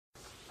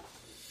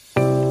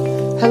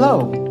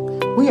Hello.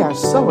 We are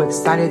so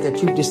excited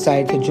that you've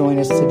decided to join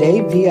us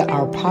today via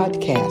our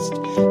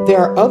podcast. There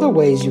are other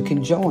ways you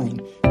can join.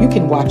 You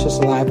can watch us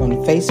live on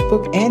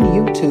Facebook and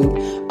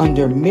YouTube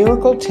under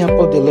Miracle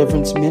Temple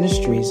Deliverance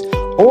Ministries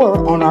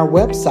or on our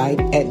website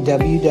at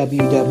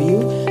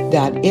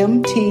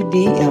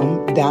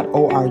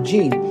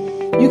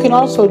www.mtdm.org. You can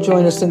also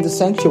join us in the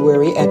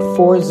sanctuary at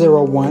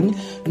 401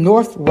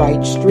 North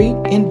Wright Street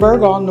in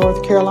Burgaw,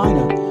 North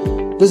Carolina.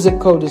 The zip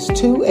code is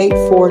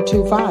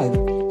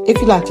 28425. If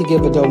you'd like to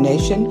give a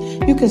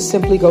donation, you can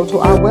simply go to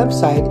our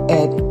website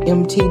at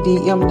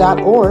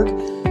mtdm.org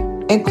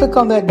and click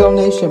on that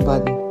donation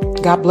button.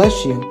 God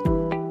bless you.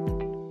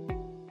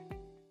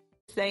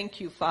 Thank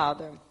you,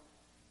 Father,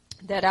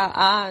 that our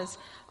eyes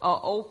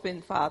are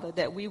open, Father,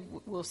 that we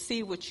will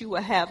see what you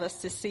will have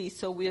us to see,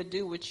 so we'll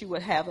do what you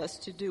would have us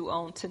to do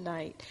on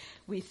tonight.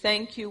 We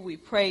thank you, we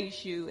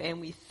praise you,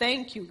 and we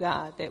thank you,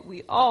 God, that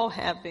we all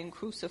have been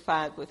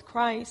crucified with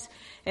Christ,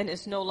 and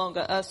it's no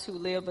longer us who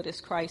live, but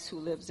it's Christ who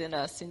lives in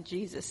us. In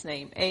Jesus'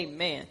 name,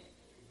 amen.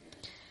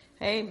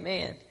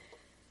 Amen.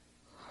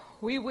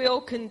 We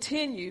will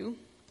continue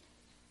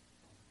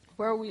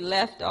where we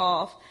left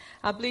off.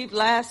 I believe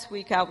last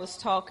week I was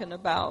talking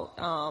about,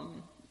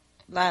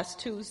 last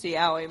Tuesday,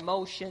 our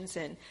emotions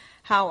and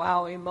how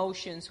our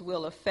emotions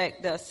will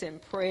affect us in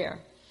prayer.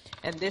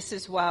 And this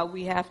is why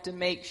we have to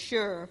make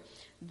sure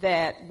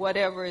that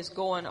whatever is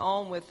going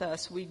on with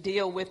us, we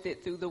deal with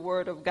it through the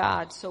Word of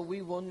God, so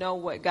we will know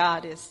what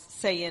God is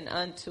saying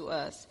unto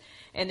us.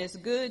 And it's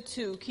good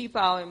to keep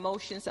our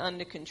emotions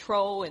under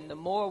control, and the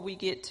more we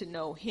get to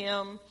know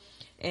Him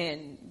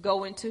and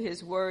go into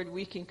His Word,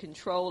 we can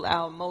control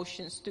our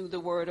emotions through the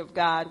Word of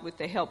God with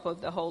the help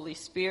of the Holy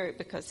Spirit,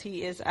 because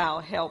He is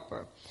our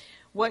helper.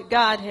 What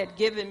God had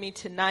given me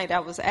tonight, I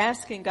was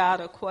asking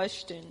God a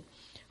question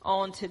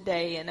on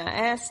today, and I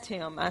asked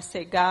Him, I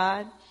said,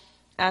 God,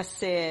 I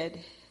said,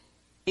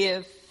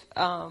 if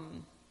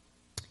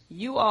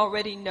you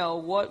already know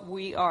what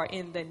we are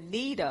in the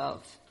need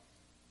of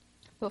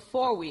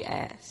before we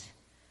ask,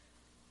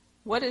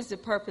 what is the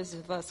purpose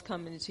of us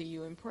coming to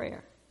you in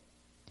prayer?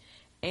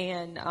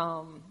 And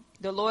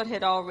the Lord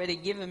had already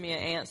given me an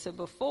answer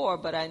before,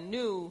 but I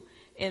knew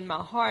in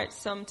my heart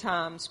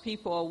sometimes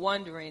people are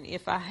wondering,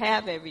 if I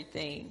have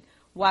everything,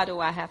 why do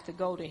I have to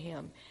go to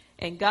Him?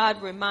 And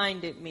God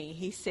reminded me,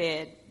 He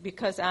said,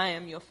 because I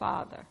am your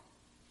Father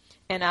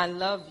and I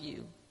love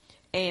you.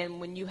 And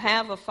when you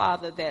have a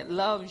Father that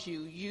loves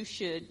you, you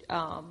should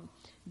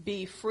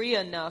be free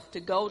enough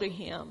to go to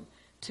Him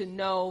to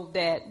know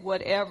that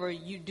whatever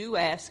you do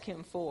ask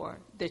Him for,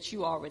 that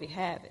you already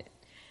have it.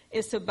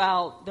 It's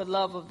about the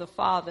love of the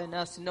Father and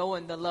us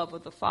knowing the love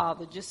of the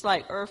Father. Just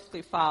like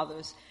earthly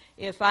fathers,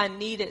 if I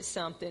needed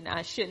something,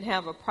 I shouldn't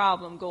have a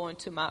problem going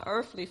to my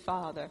earthly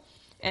father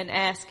and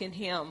asking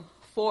him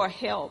for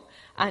help.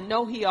 I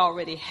know he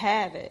already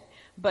have it,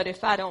 but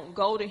if I don't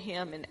go to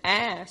him and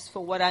ask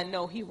for what I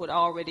know he would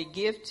already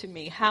give to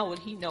me, how would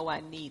he know I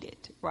need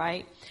it,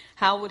 right?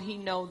 How would he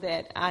know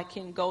that I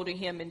can go to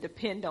him and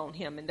depend on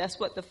him? And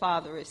that's what the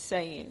Father is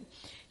saying.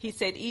 He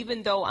said,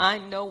 even though I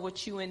know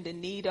what you're in the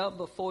need of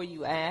before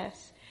you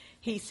ask,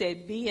 He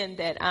said, being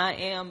that I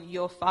am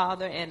your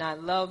Father and I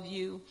love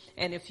you,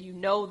 and if you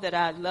know that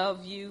I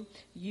love you,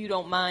 you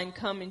don't mind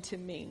coming to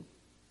me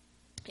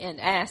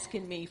and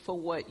asking me for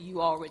what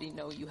you already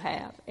know you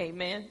have.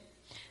 Amen.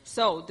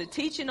 So the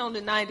teaching on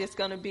tonight is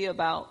going to be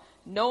about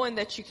knowing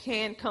that you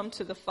can come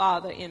to the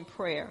Father in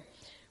prayer.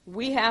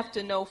 We have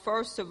to know,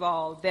 first of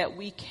all, that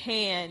we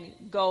can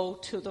go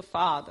to the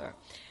Father.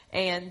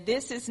 And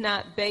this is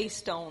not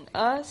based on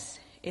us.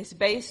 It's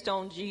based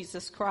on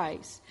Jesus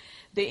Christ.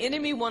 The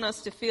enemy wants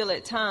us to feel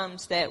at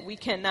times that we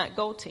cannot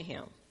go to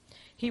Him.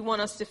 He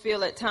wants us to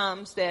feel at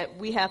times that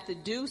we have to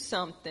do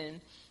something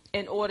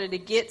in order to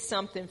get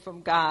something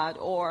from God,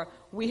 or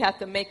we have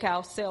to make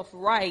ourselves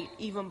right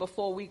even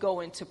before we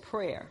go into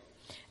prayer.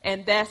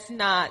 And that's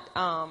not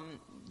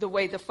the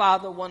way the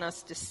Father wants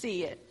us to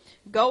see it.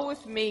 Go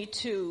with me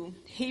to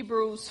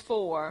Hebrews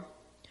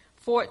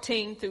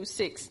 4:14 through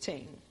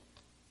 16.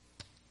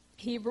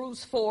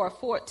 Hebrews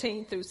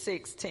 4:14 through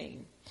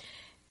 16.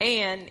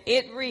 And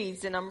it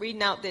reads, and I'm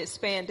reading out the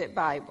Expanded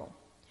Bible.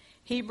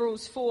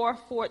 Hebrews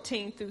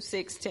 4:14 through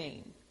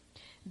 16.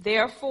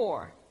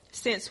 Therefore,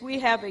 since we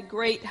have a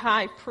great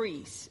high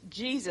priest,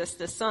 Jesus,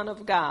 the Son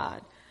of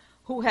God,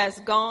 who has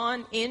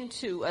gone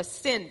into,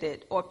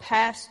 ascended, or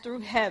passed through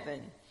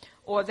heaven,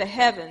 or the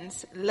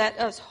heavens, let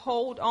us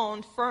hold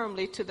on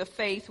firmly to the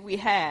faith we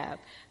have,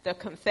 the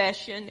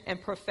confession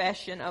and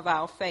profession of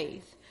our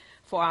faith.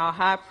 For our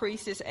high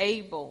priest is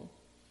able,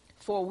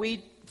 for we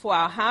do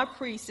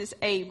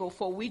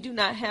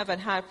not have a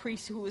high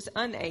priest who is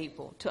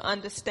unable to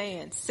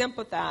understand,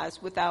 sympathize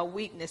with our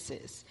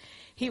weaknesses.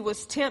 He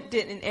was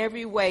tempted in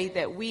every way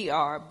that we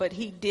are, but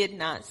he did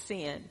not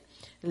sin.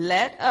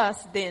 Let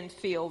us then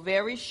feel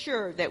very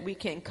sure that we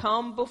can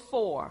come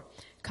before,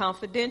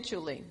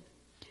 confidentially,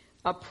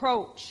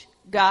 approach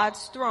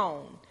God's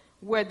throne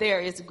where there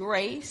is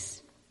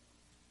grace.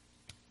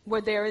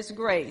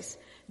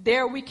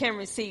 There we can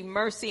receive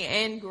mercy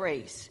and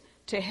grace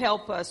to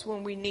help us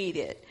when we need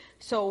it.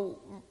 So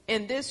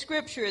in this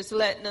scripture is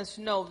letting us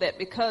know that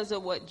because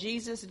of what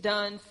Jesus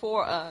done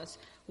for us,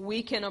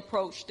 we can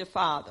approach the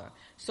Father.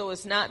 So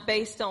it's not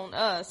based on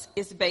us,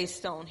 it's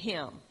based on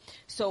him.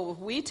 So if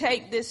we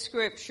take this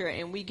scripture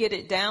and we get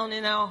it down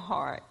in our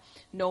heart,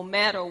 no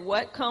matter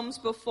what comes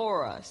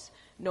before us,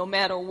 no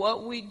matter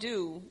what we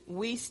do,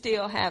 we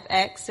still have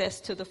access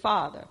to the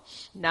Father.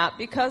 Not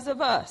because of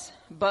us,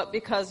 but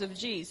because of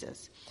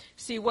Jesus.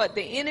 See, what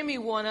the enemy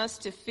wants us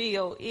to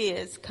feel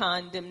is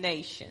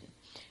condemnation.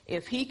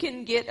 If he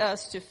can get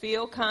us to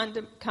feel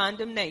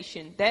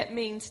condemnation, that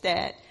means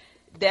that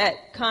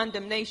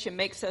condemnation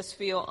makes us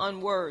feel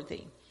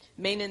unworthy,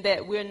 meaning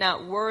that we're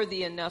not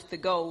worthy enough to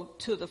go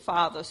to the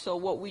Father. So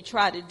what we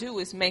try to do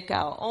is make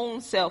our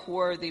own self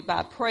worthy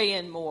by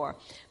praying more,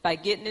 by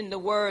getting in the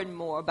Word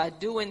more, by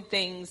doing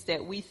things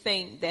that we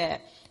think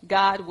that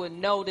God would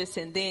notice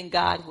and then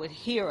God would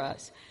hear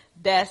us.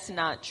 That's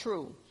not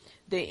true.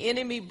 The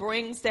enemy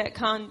brings that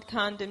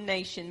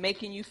condemnation,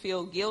 making you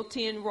feel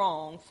guilty and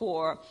wrong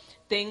for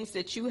things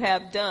that you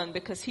have done,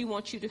 because he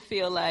wants you to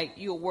feel like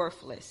you're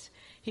worthless.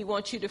 He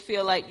wants you to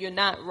feel like you're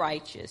not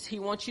righteous. He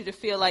wants you to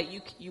feel like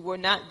you were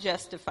not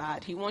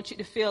justified. He wants you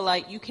to feel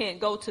like you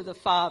can't go to the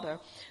Father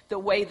the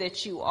way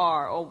that you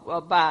are, or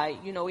by,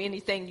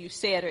 anything you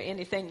said or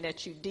anything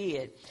that you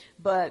did.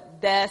 But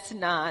that's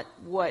not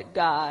what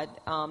God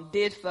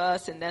did for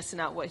us, and that's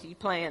not what he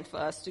planned for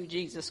us through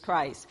Jesus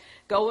Christ.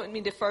 Go with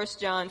me to 1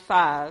 John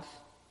 5,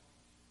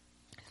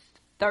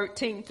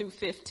 13 through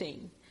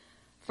 15.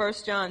 1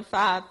 John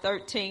 5,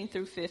 13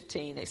 through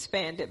 15,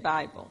 Expanded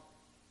Bible.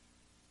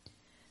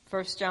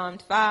 1 John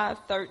 5,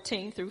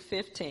 13 through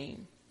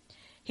 15.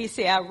 He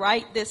said, I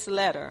write this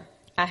letter.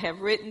 I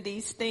have written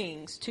these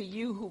things to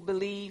you who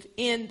believe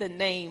in the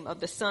name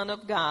of the Son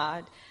of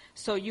God,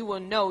 so you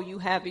will know you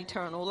have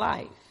eternal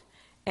life.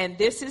 And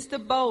this is the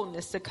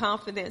boldness, the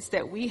confidence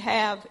that we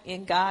have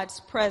in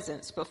God's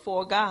presence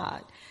before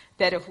God,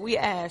 that if we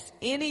ask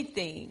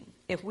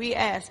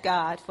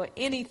God for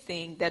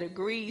anything that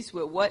agrees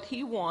with what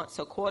he wants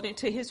according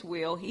to his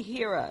will, he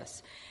hears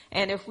us.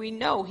 And if we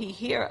know he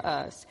hears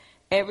us,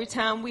 every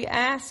time we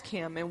ask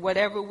him, and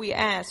whatever we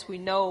ask, we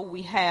know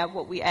we have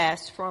what we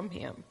asked from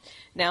him.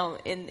 Now,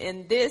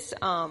 in this,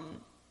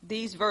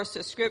 these verses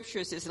of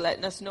scriptures is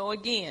letting us know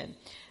again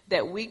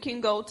that we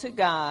can go to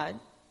God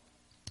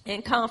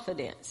in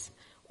confidence,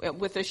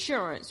 with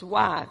assurance.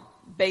 Why?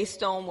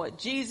 Based on what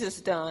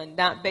Jesus done,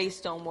 not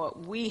based on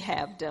what we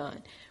have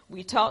done.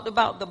 We talked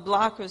about the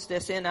blockers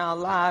that's in our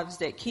lives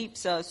that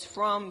keeps us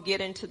from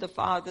getting to the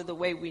Father the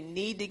way we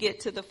need to get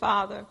to the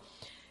Father.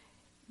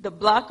 The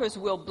blockers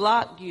will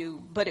block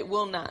you, but it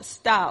will not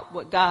stop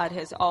what God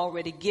has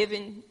already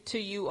given to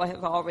you or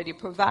have already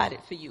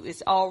provided for you.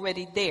 It's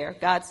already there.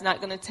 God's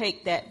not going to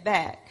take that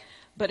back.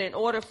 But in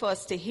order for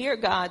us to hear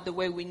God the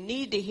way we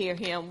need to hear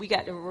him, we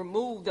got to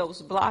remove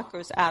those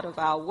blockers out of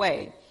our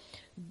way.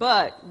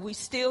 But we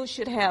still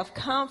should have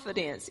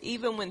confidence.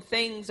 Even when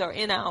things are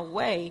in our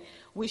way,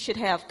 we should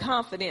have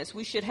confidence.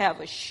 We should have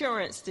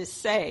assurance to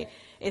say,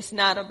 it's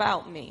not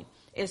about me.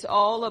 It's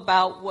all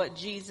about what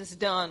Jesus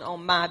done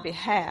on my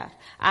behalf.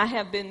 I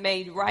have been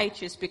made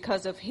righteous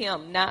because of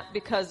him, not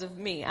because of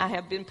me. I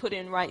have been put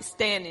in right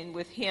standing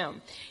with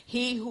him.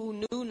 He who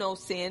knew no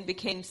sin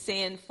became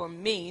sin for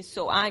me,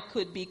 so I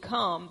could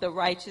become the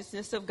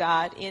righteousness of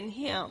God in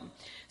him.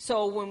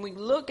 So when we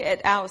look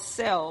at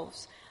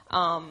ourselves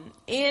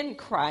in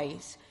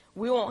Christ,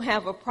 we won't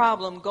have a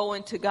problem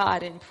going to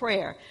God in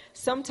prayer.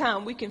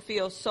 Sometimes we can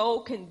feel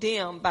so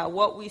condemned by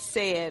what we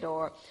said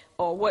or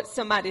what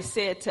somebody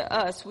said to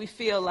us. We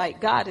feel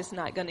like God is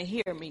not going to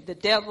hear me. The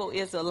devil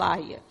is a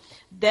liar.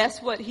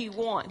 That's what he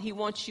wants. He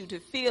wants you to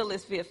feel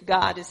as if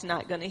God is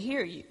not going to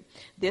hear you.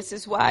 This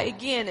is why,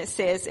 again, it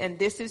says, and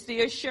this is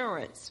the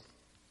assurance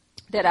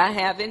that I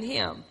have in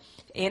him.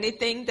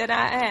 Anything that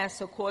I ask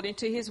according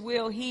to his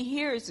will, he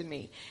hears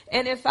me.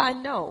 And if I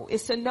know,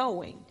 it's a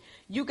knowing.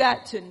 You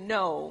got to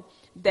know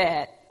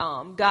that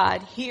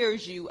God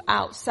hears you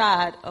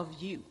outside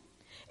of you.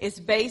 It's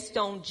based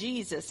on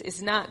Jesus.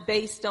 It's not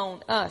based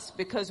on us,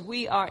 because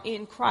we are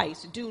in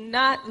Christ. Do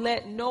not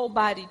let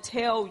nobody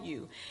tell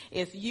you,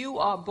 if you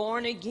are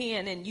born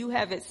again and you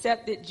have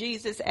accepted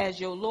Jesus as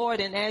your Lord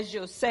and as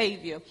your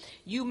Savior,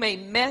 you may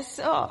mess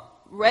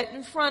up right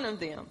in front of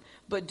them.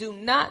 But do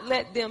not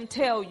let them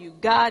tell you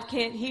God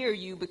can't hear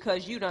you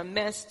because you done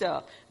messed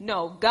up.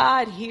 No,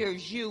 God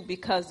hears you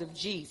because of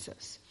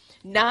Jesus,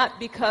 not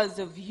because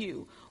of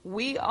you.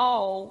 We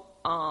all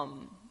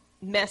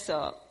mess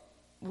up.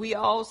 We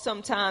all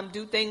sometimes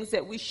do things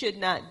that we should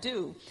not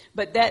do,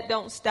 but that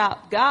don't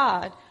stop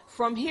God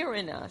from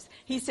hearing us.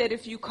 He said,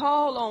 if you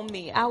call on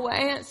me, I will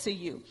answer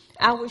you.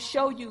 I will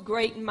show you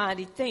great and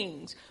mighty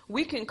things.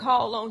 We can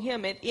call on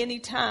him at any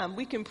time.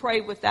 We can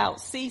pray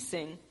without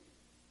ceasing,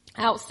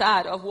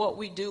 outside of what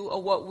we do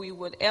or what we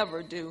would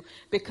ever do,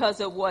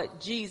 because of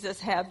what Jesus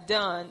have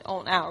done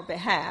on our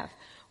behalf.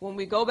 When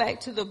we go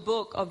back to the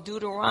book of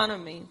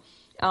Deuteronomy,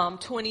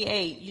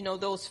 28,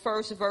 those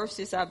first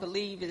verses, I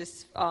believe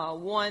is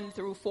 1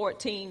 through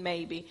 14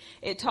 maybe.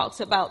 It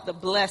talks about the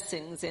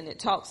blessings, and it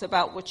talks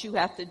about what you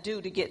have to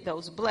do to get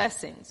those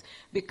blessings.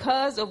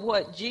 Because of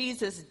what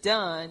Jesus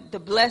done, the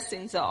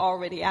blessings are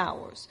already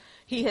ours.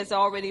 He has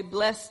already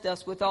blessed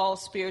us with all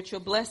spiritual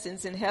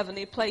blessings in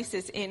heavenly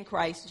places in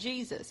Christ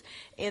Jesus.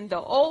 In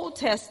the Old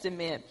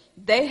Testament,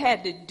 they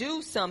had to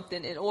do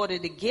something in order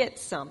to get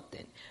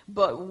something.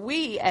 But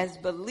we as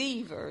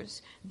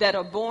believers that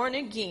are born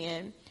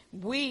again,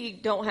 we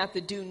don't have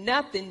to do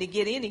nothing to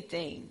get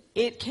anything.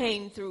 It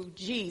came through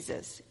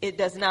Jesus. It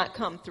does not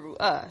come through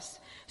us.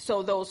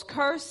 So those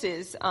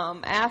curses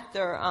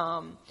after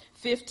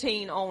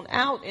 15 on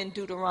out in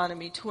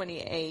Deuteronomy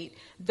 28,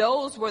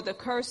 those were the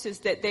curses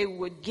that they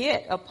would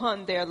get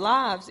upon their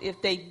lives if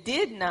they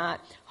did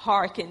not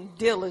hearken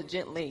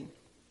diligently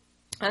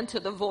unto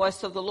the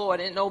voice of the Lord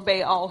and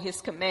obey all his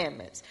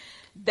commandments.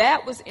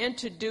 That was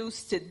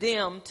introduced to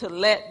them to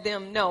let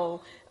them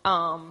know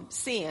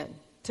sin,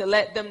 to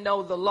let them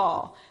know the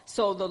law.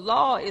 So the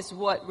law is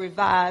what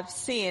revived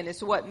sin.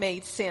 It's what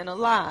made sin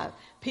alive.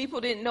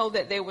 People didn't know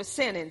that they were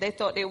sinning. They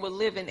thought they were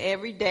living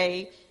every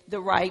day the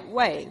right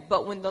way.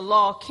 But when the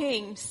law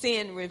came,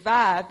 sin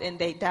revived and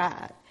they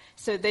died.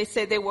 So they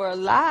say they were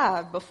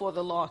alive before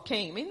the law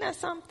came. Isn't that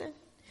something?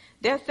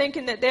 They're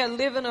thinking that they're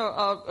living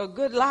a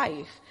good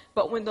life.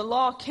 But when the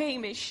law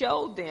came, it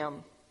showed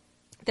them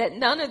that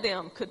none of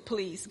them could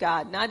please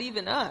God, not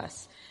even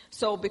us.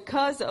 So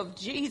because of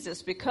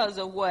Jesus, because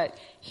of what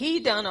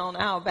he done on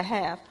our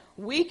behalf,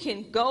 we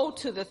can go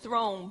to the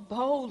throne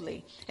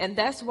boldly. And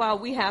that's why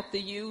we have to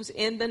use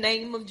in the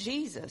name of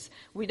Jesus.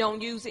 We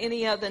don't use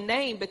any other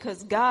name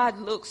because God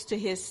looks to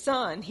his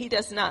son. He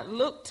does not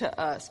look to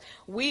us.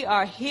 We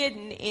are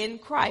hidden in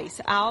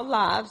Christ. Our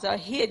lives are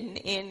hidden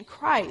in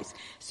Christ.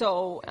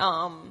 So,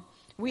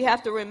 we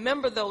have to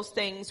remember those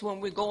things when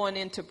we're going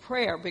into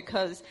prayer,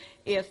 because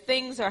if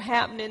things are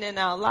happening in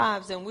our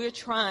lives and we're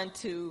trying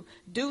to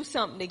do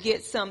something to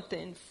get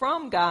something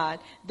from God,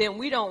 then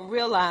we don't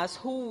realize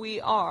who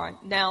we are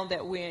now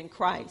that we're in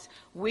Christ.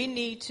 We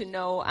need to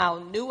know our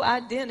new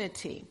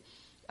identity,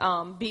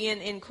 being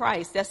in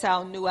Christ. That's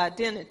our new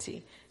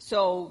identity.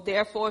 So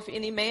therefore, if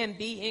any man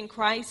be in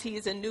Christ, he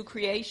is a new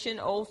creation.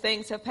 Old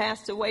things have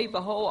passed away.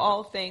 Behold,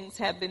 all things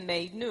have been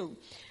made new.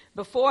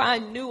 Before I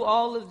knew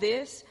all of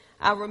this,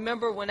 I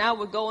remember when I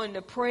would go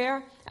into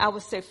prayer, I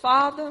would say,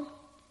 Father,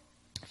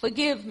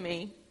 forgive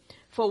me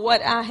for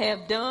what I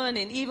have done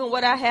and even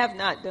what I have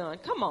not done.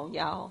 Come on,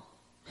 y'all.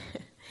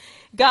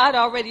 God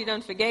already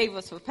done forgave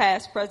us for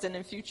past, present,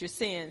 and future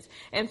sins.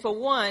 And for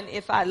one,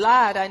 if I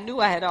lied, I knew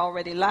I had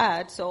already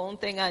lied. So the only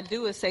thing I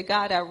do is say,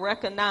 God, I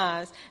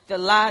recognize the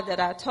lie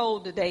that I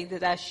told today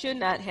that I should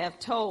not have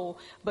told.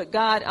 But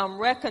God, I'm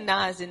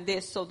recognizing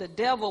this so the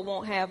devil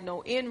won't have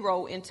no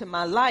inroad into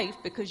my life,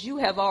 because you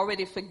have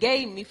already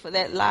forgave me for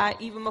that lie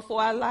even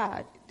before I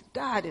lied.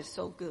 God is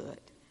so good.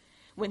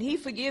 When he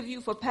forgive you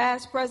for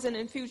past, present,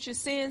 and future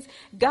sins,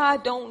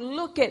 God don't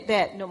look at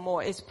that no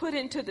more. It's put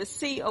into the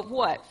sea of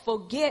what?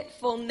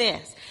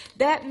 Forgetfulness.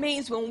 That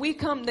means when we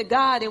come to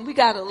God and we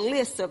got a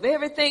list of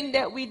everything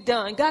that we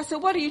done, God said,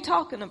 what are you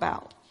talking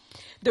about?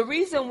 The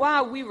reason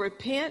why we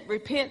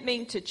repent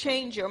means to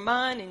change your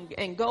mind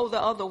and go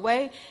the other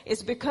way,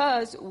 is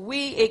because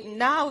we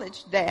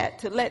acknowledge that,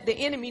 to let the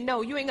enemy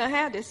know you ain't gonna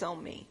have this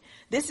on me.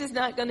 This is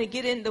not going to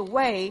get in the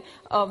way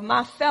of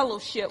my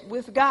fellowship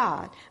with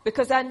God,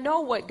 because I know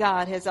what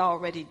God has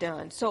already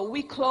done. So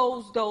we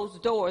close those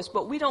doors,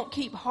 but we don't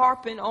keep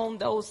harping on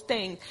those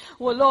things.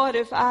 Well, Lord,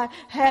 if I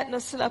hadn't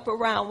slept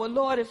around. Well,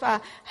 Lord, if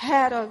I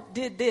had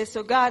did this,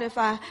 or God, if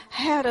I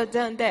had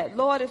done that.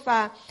 Lord, if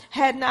I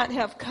had not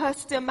have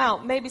cussed him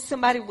out, maybe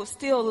somebody will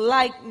still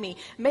like me.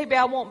 Maybe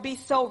I won't be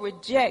so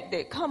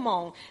rejected. Come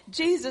on.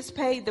 Jesus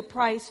paid the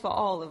price for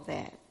all of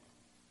that.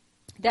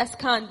 That's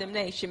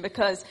condemnation,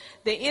 because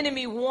the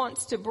enemy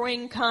wants to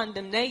bring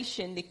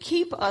condemnation to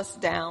keep us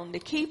down, to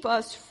keep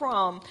us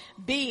from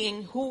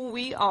being who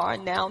we are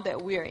now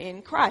that we're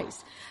in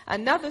Christ.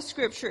 Another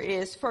scripture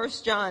is 1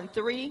 John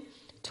 3,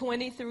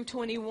 20 through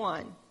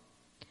 21.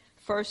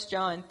 1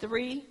 John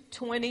 3,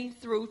 20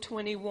 through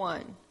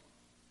 21.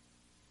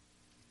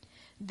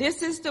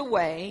 This is the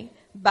way,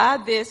 by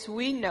this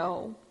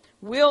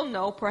we'll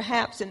know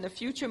perhaps in the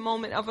future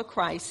moment of a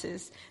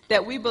crisis,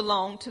 that we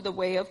belong to the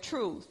way of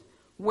truth.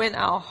 When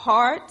our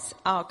hearts,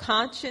 our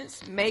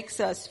conscience makes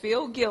us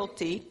feel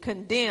guilty,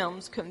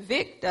 condemns,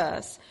 convict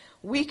us,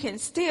 we can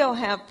still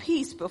have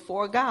peace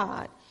before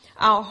God.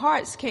 Our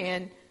hearts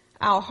can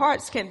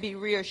be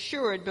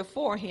reassured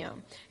before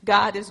him.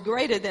 God is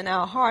greater than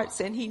our hearts,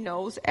 and he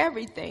knows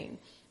everything.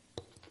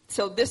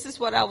 So this is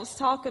what I was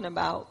talking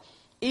about.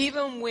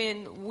 Even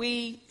when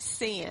we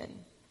sin,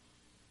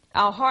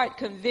 our heart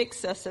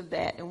convicts us of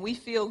that, and we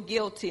feel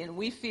guilty, and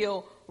we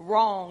feel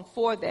wrong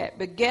for that.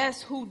 But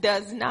guess who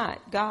does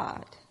not?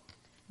 God.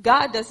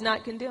 God does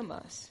not condemn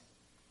us.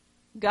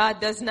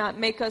 God does not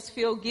make us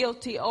feel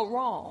guilty or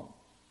wrong.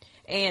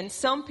 And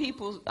some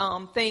people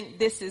think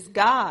this is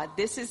God.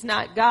 This is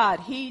not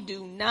God. He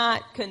do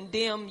not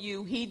condemn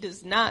you. He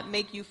does not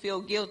make you feel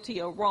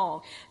guilty or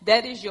wrong.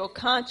 That is your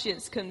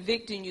conscience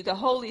convicting you. The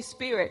Holy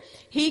Spirit,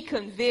 he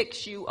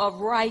convicts you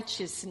of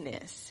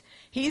righteousness.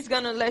 He's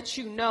going to let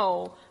you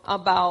know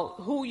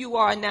about who you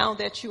are now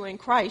that you're in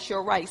Christ,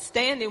 your right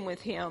standing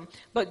with him.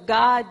 But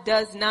God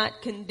does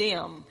not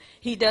condemn.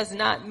 He does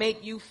not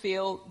make you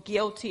feel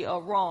guilty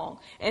or wrong.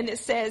 And it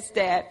says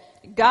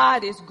that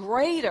God is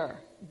greater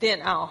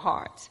than our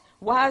hearts.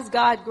 Why is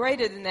God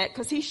greater than that?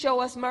 Because he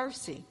shows us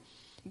mercy.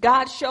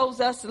 God shows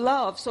us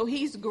love. So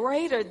he's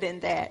greater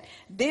than that.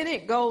 Then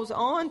it goes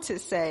on to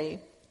say,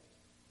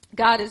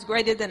 God is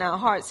greater than our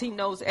hearts. He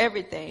knows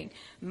everything.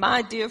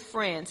 My dear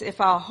friends,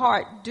 if our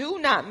heart do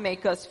not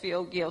make us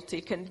feel guilty,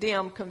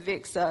 condemn,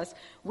 convicts us,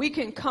 we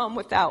can come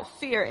without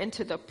fear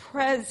into the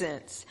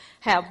presence,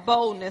 have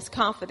boldness,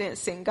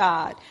 confidence in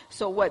God.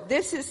 So what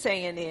this is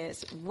saying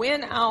is,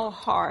 when our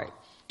heart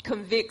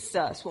convicts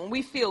us, when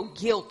we feel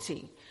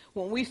guilty,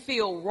 when we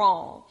feel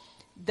wrong,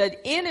 the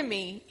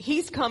enemy,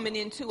 he's coming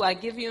into, I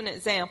give you an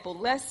example.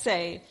 Let's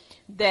say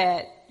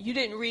that you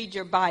didn't read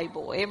your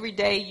Bible. Every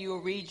day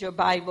you'll read your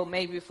Bible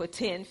maybe for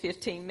 10,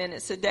 15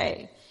 minutes a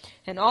day.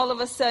 And all of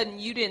a sudden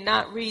you did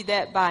not read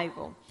that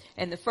Bible.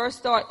 And the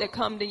first thought that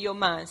comes to your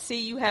mind,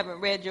 see, you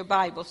haven't read your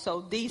Bible,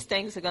 so these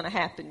things are going to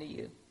happen to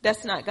you.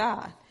 That's not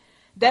God.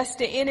 That's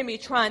the enemy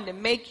trying to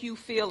make you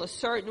feel a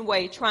certain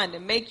way, trying to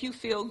make you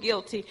feel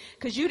guilty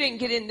because you didn't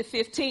get into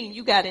 15,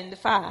 you got into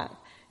 5.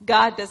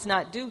 God does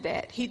not do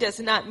that. He does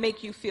not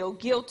make you feel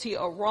guilty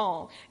or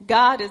wrong.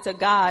 God is a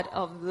God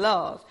of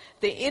love.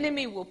 The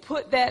enemy will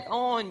put that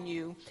on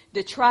you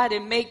to try to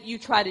make you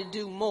try to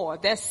do more.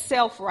 That's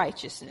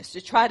self-righteousness,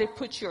 to try to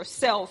put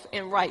yourself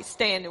in right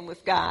standing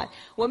with God.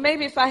 Well,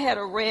 maybe if I had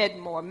read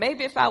more,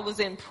 maybe if I was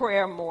in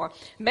prayer more,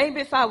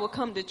 maybe if I would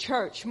come to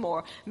church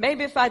more,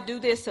 maybe if I do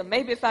this or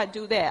maybe if I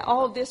do that,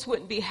 all this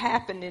wouldn't be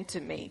happening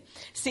to me.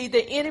 See,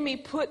 the enemy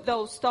put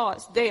those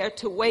thoughts there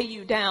to weigh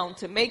you down,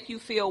 to make you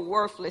feel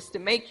worthless, to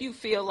make you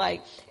feel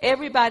like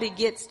everybody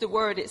gets the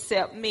word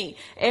except me.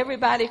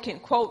 Everybody can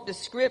quote the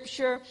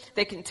scripture.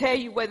 They can tell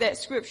you where that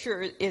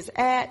scripture is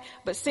at,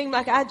 but seem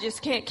like I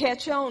just can't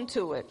catch on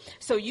to it.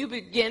 So you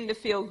begin to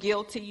feel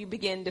guilty. You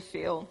begin to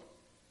feel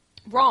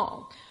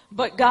wrong.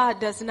 But God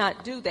does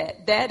not do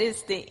that. That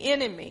is the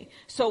enemy.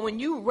 So when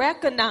you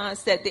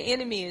recognize that the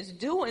enemy is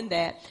doing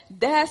that,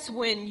 that's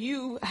when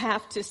you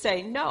have to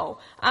say, no,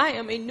 I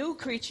am a new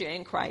creature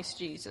in Christ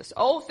Jesus.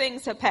 Old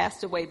things have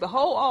passed away.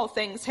 Behold, all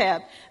things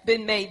have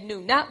been made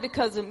new. Not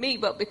because of me,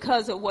 but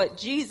because of what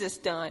Jesus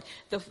done.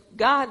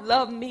 God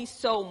loved me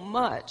so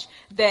much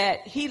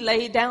that he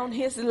laid down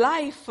his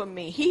life for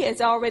me. He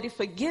has already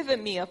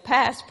forgiven me of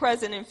past,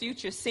 present, and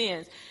future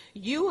sins.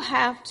 You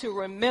have to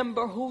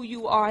remember who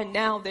you are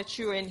now that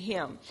you're in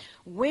him.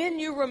 When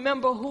you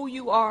remember who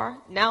you are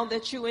now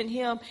that you're in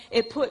him,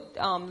 it put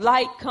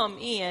light come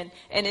in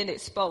and it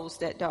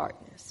exposed that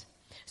darkness.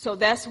 So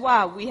that's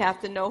why we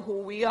have to know who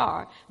we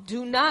are.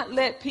 Do not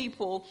let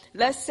people,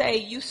 let's say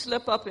you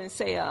slip up and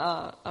say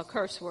a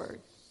curse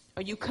word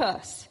or you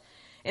cuss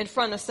in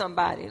front of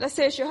somebody. Let's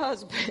say it's your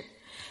husband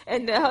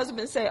and the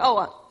husband say,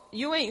 oh,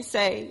 you ain't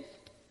saved.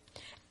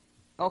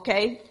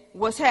 Okay,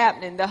 what's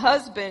happening?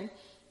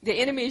 The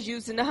enemy is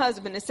using the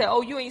husband to say,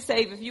 oh, you ain't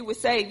saved. If you were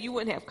saved, you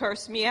wouldn't have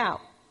cursed me out.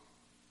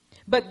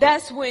 But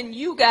that's when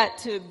you got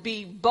to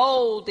be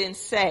bold and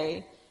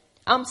say,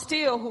 I'm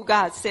still who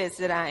God says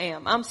that I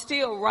am. I'm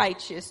still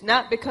righteous,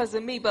 not because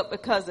of me, but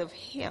because of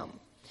him.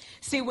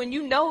 See, when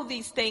you know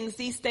these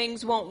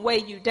things won't weigh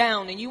you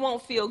down and you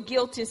won't feel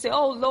guilty and say,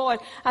 oh, Lord,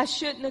 I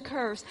shouldn't have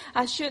cursed.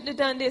 I shouldn't have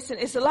done this.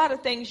 And it's a lot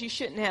of things you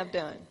shouldn't have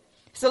done.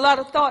 It's a lot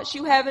of thoughts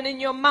you having in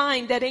your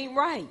mind that ain't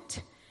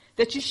right,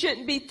 that you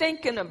shouldn't be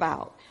thinking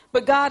about.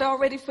 But God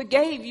already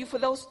forgave you for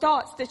those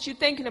thoughts that you're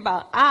thinking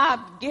about.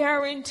 I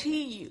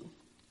guarantee you,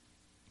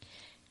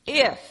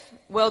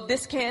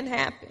 this can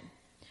happen.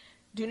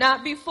 Do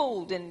not be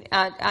fooled. And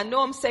I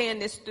know I'm saying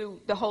this through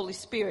the Holy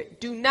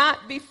Spirit. Do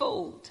not be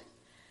fooled.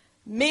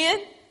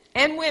 Men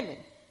and women,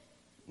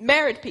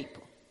 married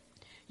people,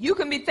 you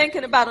can be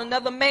thinking about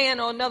another man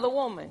or another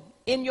woman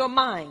in your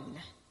mind,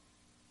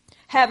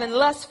 having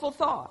lustful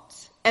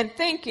thoughts and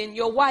thinking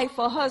your wife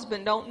or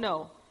husband don't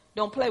know.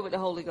 Don't play with the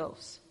Holy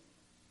Ghost.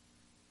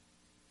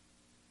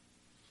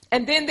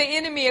 And then the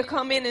enemy will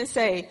come in and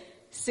say,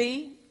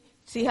 see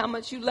how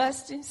much you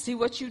lusting? See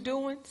what you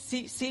doing?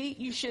 See,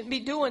 you shouldn't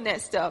be doing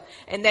that stuff.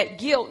 And that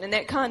guilt and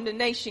that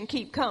condemnation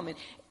keep coming.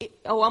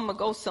 I'm going to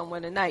go somewhere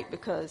tonight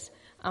because,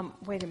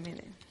 wait a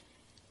minute.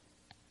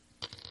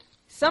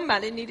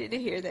 Somebody needed to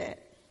hear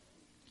that.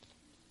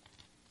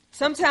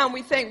 Sometimes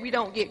we think we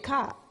don't get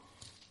caught.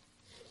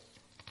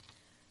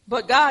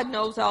 But God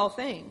knows all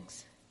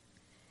things.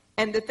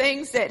 And the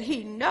things that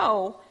he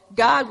know,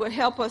 God would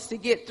help us to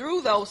get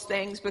through those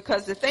things,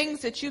 because the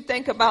things that you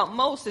think about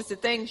most is the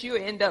things you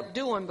end up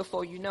doing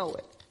before you know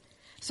it.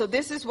 So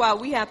this is why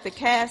we have to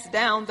cast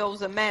down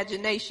those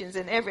imaginations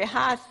and every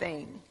high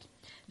thing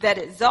that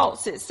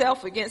exalts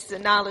itself against the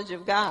knowledge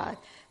of God.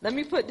 Let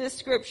me put this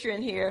scripture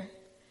in here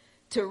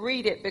to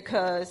read it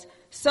because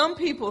some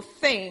people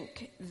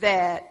think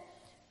that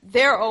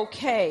they're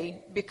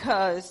okay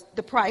because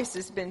the price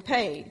has been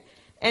paid.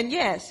 And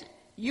yes,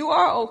 you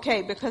are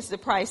okay because the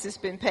price has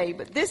been paid.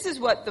 But this is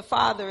what the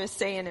Father is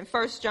saying in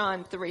 1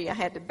 John 3. I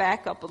had to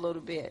back up a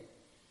little bit.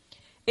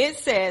 It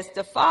says,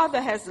 the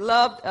Father has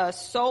loved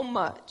us so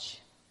much.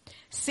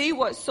 See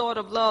what sort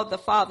of love the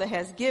Father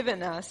has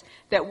given us,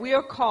 that we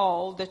are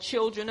called the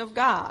children of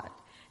God.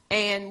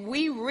 And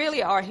we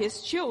really are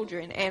his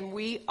children, and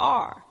we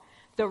are.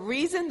 The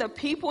reason the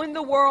people in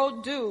the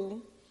world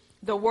do,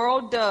 the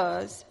world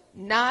does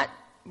not,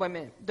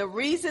 the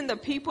reason the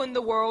people in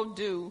the world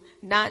do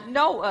not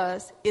know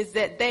us is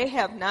that they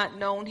have not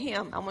known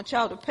him. I want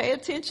y'all to pay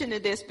attention to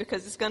this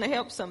because it's going to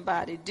help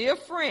somebody. Dear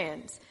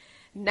friends,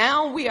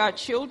 now we are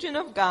children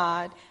of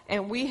God,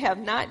 and we have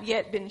not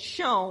yet been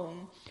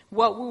shown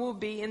what we will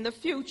be in the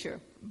future.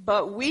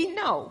 But we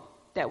know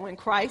that when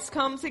Christ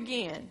comes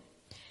again,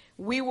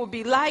 we will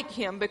be like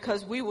him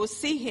because we will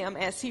see him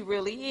as he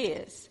really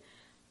is.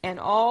 And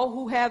all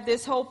who have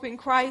this hope in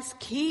Christ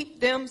keep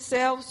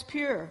themselves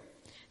pure,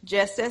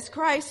 just as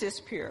Christ is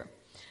pure.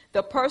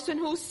 The person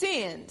who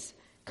sins,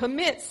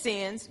 commits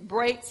sins,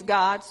 breaks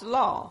God's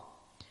law.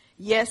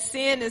 Yes,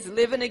 sin is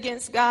living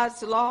against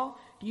God's law.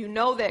 You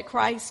know that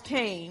Christ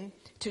came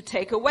to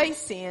take away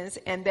sins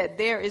and that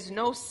there is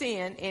no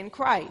sin in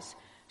Christ.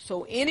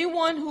 So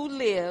anyone who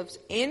lives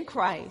in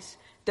Christ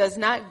does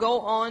not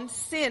go on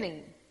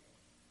sinning.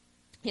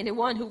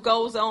 Anyone who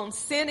goes on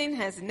sinning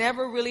has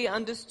never really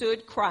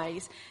understood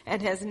Christ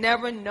and has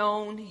never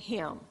known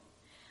him.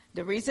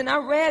 The reason I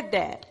read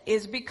that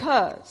is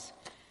because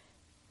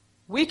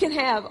we can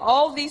have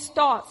all these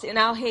thoughts in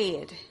our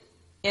head,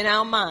 in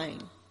our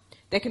mind.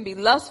 There can be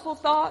lustful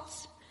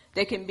thoughts.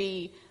 There can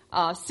be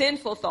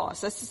sinful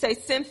thoughts. Let's just say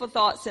sinful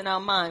thoughts in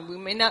our mind. We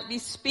may not be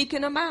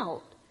speaking them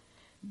out.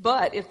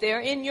 But if they're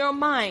in your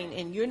mind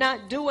and you're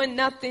not doing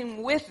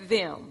nothing with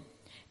them,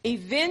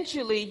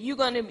 eventually you're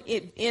going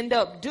to end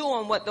up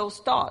doing what those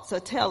thoughts are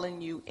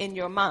telling you in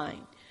your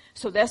mind.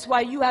 So that's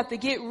why you have to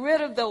get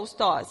rid of those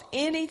thoughts.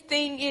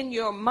 Anything in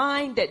your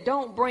mind that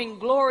don't bring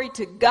glory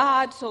to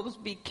God, so to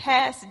be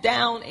cast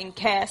down and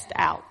cast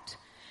out.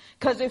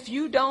 Because if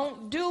you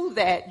don't do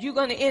that, you're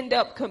going to end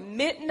up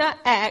committing an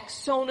act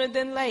sooner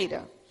than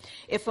later.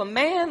 If a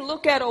man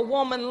look at a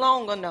woman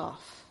long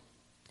enough,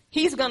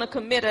 he's going to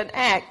commit an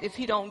act if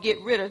he don't get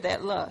rid of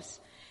that lust.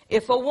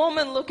 If a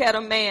woman look at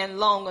a man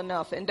long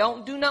enough and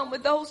don't do nothing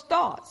with those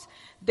thoughts,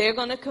 they're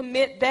going to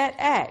commit that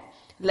act.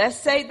 Let's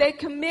say they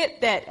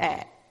commit that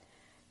act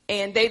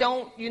and they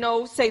don't,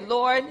 say,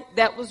 Lord,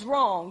 that was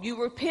wrong.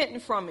 You repenting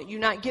from it.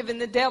 You're not giving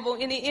the devil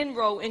any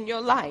inroad in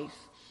your life.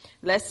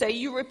 Let's say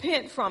you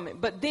repent from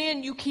it, but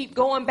then you keep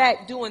going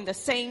back doing the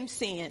same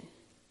sin,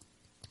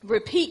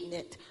 repeating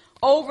it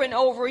over and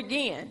over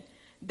again.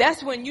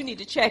 That's when you need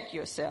to check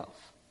yourself.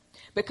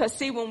 Because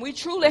see, when we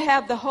truly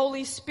have the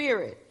Holy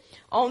Spirit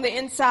on the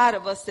inside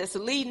of us that's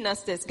leading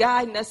us, that's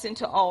guiding us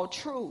into all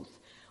truth,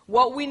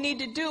 what we need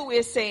to do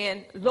is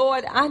saying,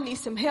 Lord, I need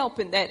some help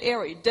in that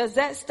area. Does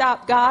that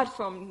stop God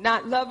from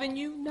not loving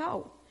you?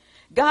 No.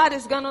 God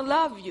is going to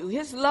love you.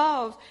 His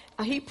love,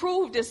 he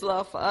proved his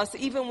love for us.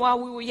 Even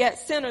while we were yet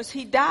sinners,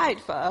 he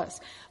died for us.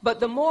 But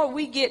the more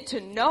we get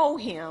to know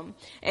him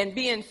and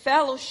be in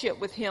fellowship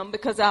with him,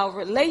 because our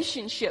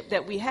relationship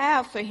that we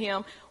have for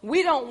him,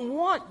 we don't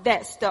want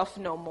that stuff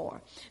no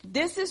more.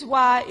 This is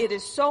why it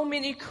is so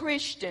many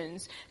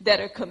Christians that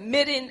are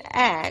committing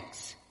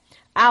acts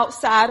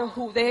outside of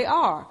who they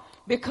are.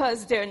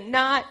 Because they're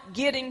not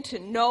getting to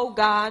know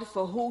God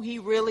for who he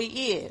really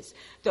is.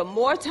 The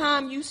more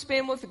time you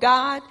spend with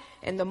God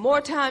and the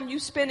more time you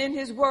spend in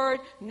his word,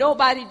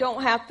 nobody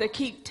don't have to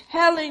keep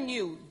telling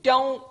you,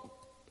 don't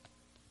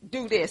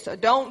do this or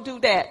don't do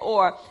that,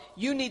 or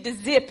you need to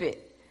zip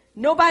it.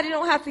 Nobody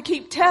don't have to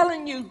keep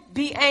telling you,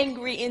 be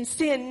angry and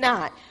sin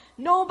not.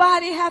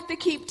 Nobody have to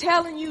keep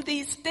telling you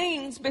these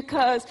things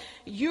because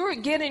you're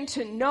getting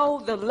to know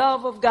the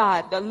love of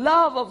God. The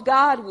love of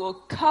God will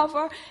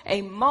cover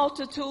a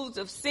multitude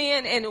of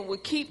sin, and it will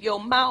keep your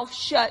mouth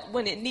shut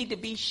when it need to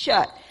be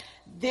shut.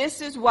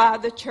 This is why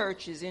the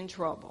church is in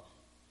trouble.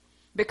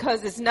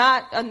 Because it's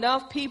not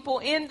enough people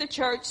in the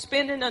church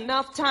spending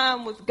enough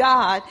time with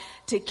God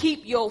to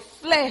keep your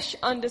flesh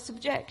under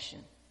subjection.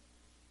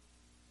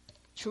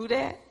 True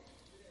that?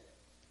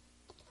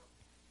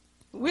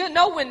 We'll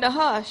know when to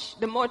hush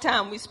the more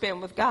time we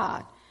spend with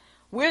God.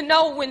 We'll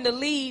know when to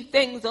leave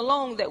things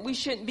alone that we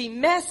shouldn't be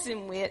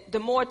messing with the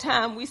more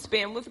time we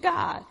spend with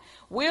God.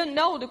 We'll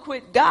know to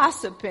quit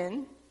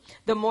gossiping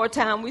the more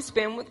time we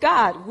spend with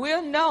God.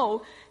 We'll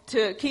know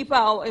to keep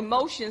our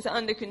emotions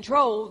under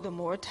control the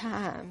more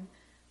time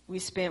we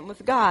spend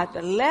with God.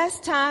 The less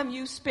time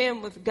you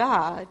spend with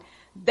God,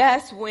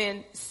 that's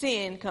when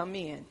sin come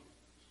in.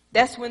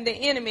 That's when the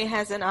enemy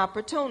has an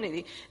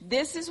opportunity.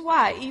 This is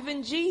why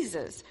even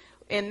Jesus,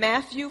 in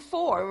Matthew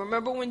 4,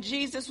 remember when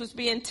Jesus was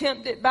being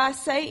tempted by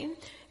Satan?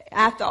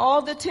 After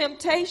all the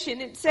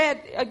temptation, it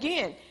said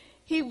again,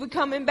 he will be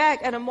coming back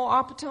at a more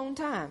opportune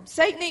time.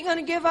 Satan ain't going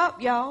to give up,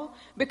 y'all,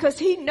 because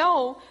he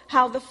know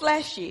how the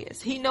flesh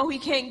is. He know he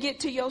can't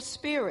get to your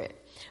spirit.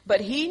 But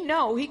he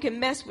know he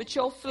can mess with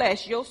your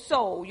flesh, your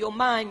soul, your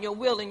mind, your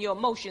will, and your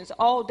emotions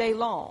all day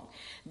long.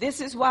 This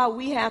is why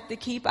we have to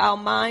keep our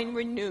mind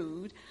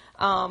renewed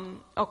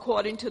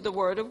according to the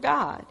word of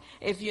God.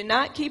 If you're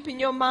not keeping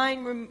your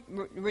mind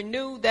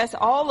renewed, that's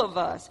all of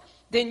us,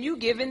 then you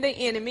giving the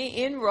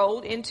enemy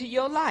inroad into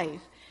your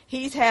life.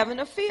 He's having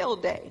a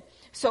field day.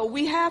 So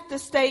we have to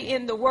stay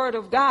in the word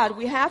of God.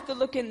 We have to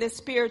look in this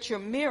spiritual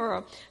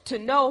mirror to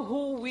know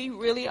who we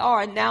really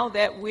are now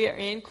that we're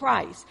in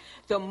Christ.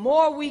 The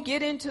more we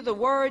get into the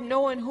word,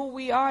 knowing who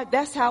we are,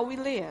 that's how we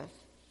live.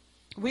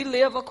 We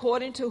live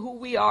according to who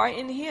we are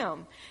in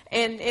him.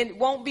 And it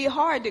won't be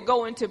hard to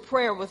go into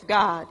prayer with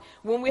God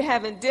when we're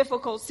having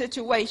difficult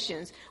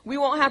situations. We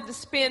won't have to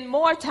spend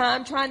more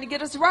time trying to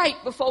get us right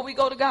before we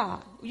go to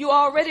God. You're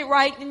already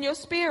right in your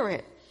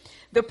spirit.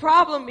 The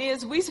problem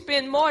is we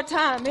spend more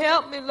time,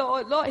 help me,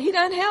 Lord, Lord. He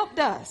done helped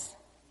us.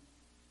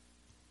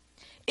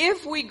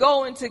 If we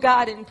go into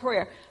God in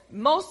prayer,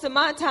 most of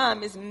my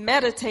time is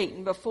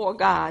meditating before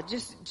God,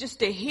 just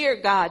to hear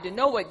God, to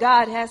know what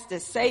God has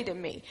to say to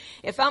me.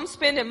 If I'm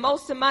spending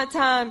most of my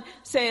time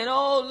saying,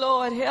 oh,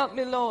 Lord, help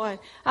me, Lord,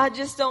 I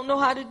just don't know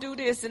how to do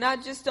this, and I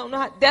just don't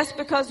know how, that's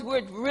because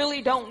we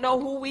really don't know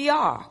who we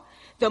are.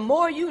 The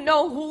more you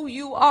know who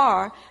you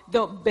are,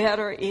 the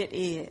better it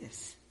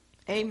is.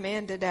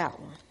 Amen to that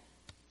one.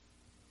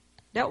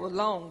 That was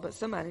long, but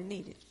somebody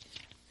needed it.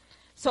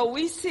 So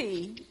we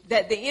see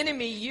that the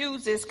enemy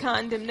uses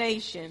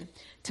condemnation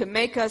to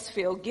make us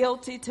feel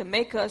guilty, to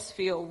make us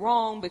feel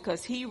wrong,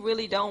 because he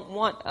really don't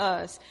want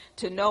us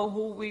to know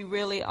who we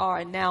really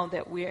are now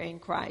that we're in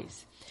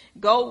Christ.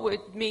 Go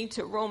with me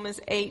to Romans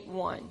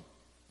 8:1.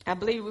 I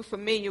believe we're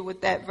familiar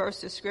with that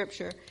verse of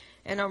scripture,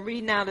 and I'm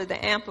reading out of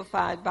the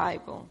Amplified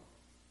Bible.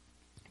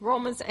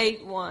 Romans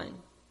 8:1.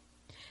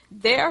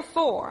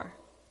 Therefore,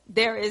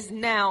 there is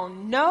now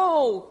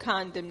no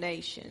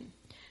condemnation,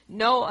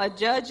 no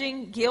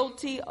adjudging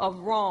guilty of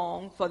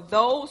wrong for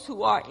those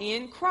who are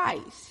in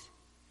Christ,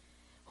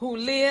 who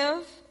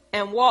live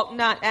and walk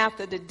not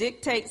after the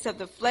dictates of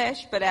the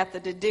flesh, but after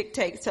the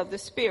dictates of the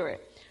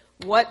Spirit.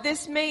 What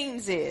this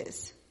means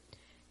is,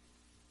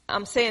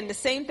 I'm saying the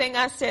same thing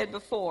I said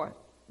before.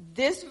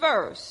 This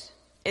verse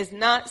is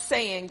not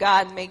saying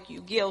God make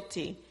you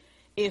guilty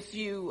if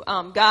you,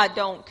 God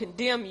don't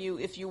condemn you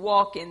if you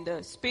walk in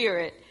the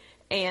Spirit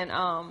and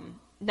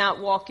not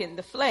walk in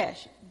the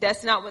flesh.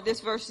 That's not what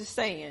this verse is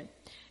saying.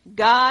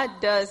 God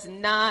does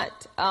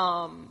not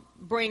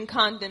bring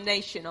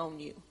condemnation on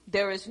you.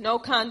 There is no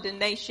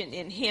condemnation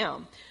in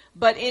him.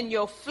 But in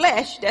your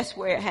flesh, that's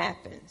where it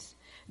happens.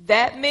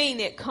 That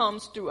means it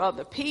comes through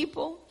other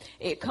people.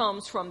 It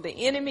comes from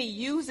the enemy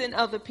using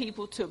other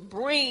people to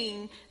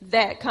bring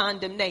that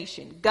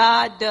condemnation.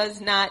 God does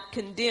not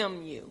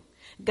condemn you.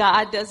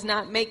 God does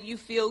not make you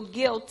feel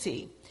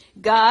guilty.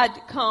 God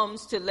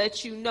comes to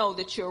let you know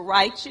that you're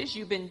righteous,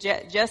 you've been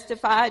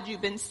justified, you've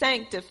been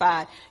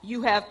sanctified,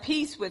 you have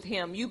peace with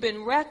him, you've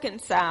been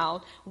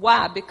reconciled.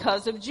 Why?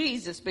 Because of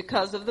Jesus,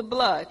 because of the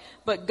blood.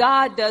 But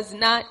God does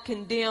not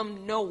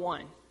condemn no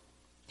one.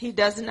 He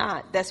does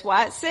not. That's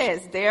why it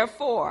says,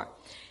 therefore,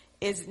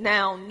 is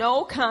now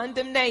no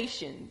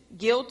condemnation,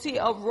 guilty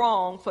of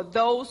wrong for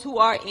those who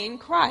are in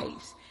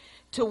Christ,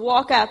 to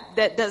walk out,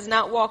 that does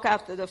not walk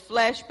after the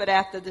flesh, but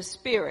after the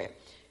Spirit.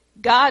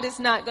 God is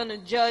not going to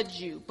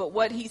judge you, but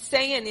what he's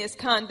saying is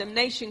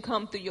condemnation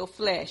comes through your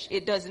flesh.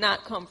 It does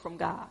not come from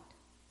God.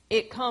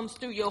 It comes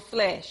through your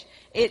flesh.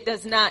 It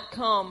does not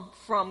come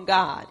from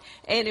God.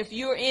 And if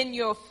you're in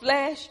your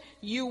flesh,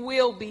 you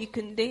will be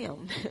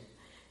condemned.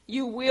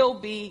 You will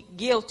be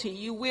guilty.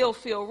 You will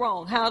feel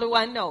wrong. How do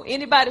I know?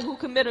 Anybody who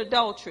commit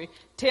adultery,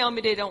 tell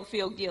me they don't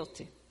feel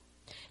guilty.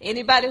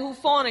 Anybody who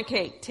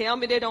fornicate, tell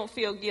me they don't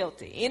feel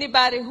guilty.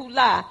 Anybody who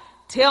lie,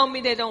 tell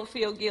me they don't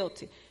feel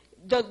guilty.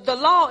 The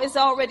law is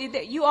already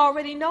there. You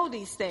already know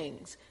these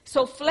things.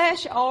 So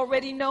flesh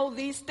already know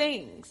these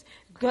things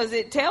because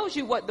it tells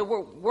you what the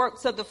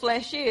works of the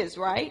flesh is,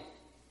 right?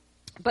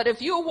 But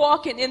if you're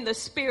walking in the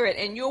Spirit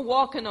and you're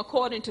walking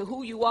according to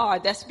who you are,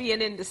 that's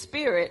being in the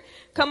Spirit,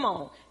 come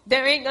on.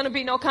 There ain't going to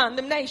be no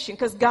condemnation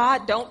because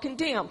God don't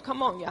condemn.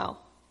 Come on, y'all.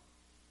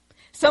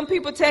 Some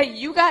people tell you,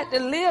 you got to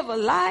live a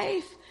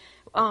life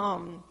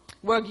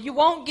where you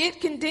won't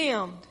get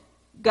condemned.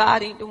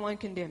 God ain't the one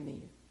condemning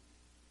you.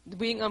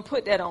 We ain't going to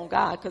put that on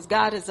God because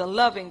God is a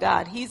loving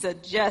God. He's a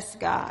just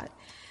God.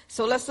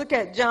 So let's look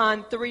at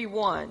John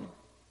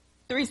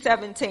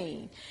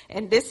 3:17.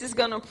 And this is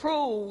going to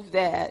prove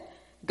that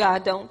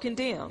God don't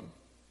condemn.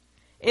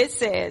 It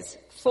says,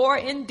 for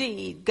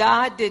indeed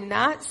God did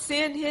not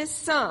send his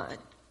son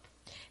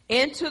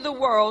into the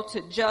world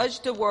to judge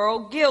the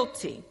world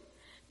guilty,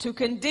 to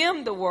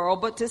condemn the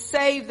world, but to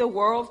save the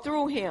world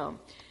through him.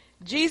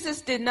 Jesus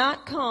did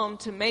not come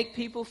to make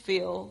people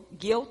feel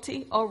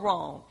guilty or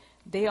wrong.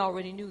 They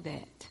already knew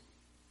that.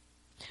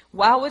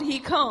 Why would he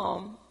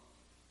come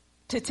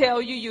to tell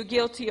you you're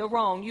guilty or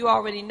wrong? You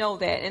already know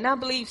that. And I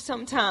believe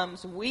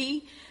sometimes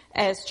we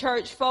as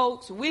church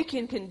folks, we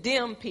can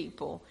condemn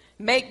people,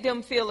 make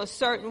them feel a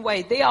certain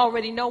way. They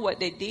already know what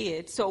they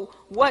did. So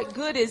what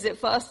good is it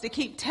for us to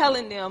keep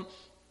telling them,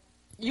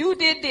 you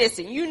did this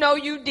and you know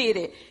you did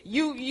it.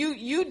 You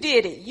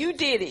did it. You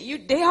did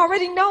it. They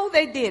already know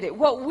they did it.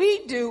 What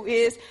we do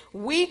is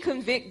we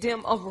convict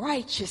them of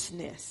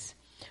righteousness.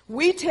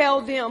 We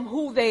tell them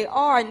who they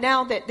are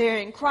now that they're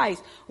in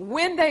Christ.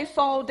 When they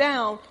fall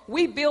down,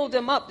 we build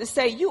them up to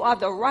say, you are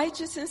the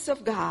righteousness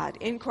of God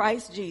in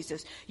Christ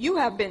Jesus. You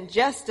have been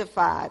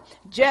justified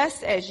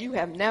just as you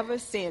have never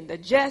sinned. The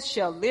just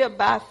shall live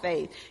by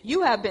faith.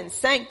 You have been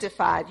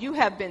sanctified. You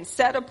have been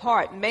set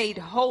apart, made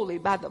holy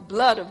by the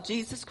blood of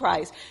Jesus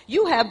Christ.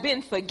 You have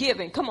been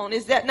forgiven. Come on,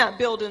 is that not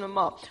building them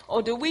up?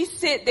 Or do we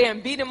sit there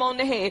and beat them on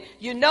the head?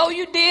 You know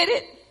you did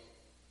it.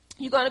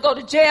 You're going to go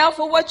to jail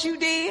for what you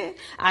did.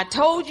 I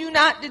told you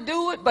not to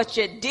do it, but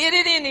you did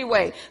it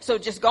anyway. So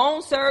just go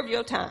and serve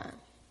your time.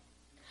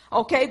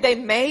 Okay, they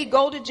may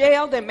go to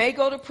jail. They may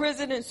go to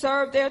prison and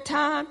serve their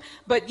time.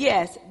 But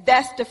yes,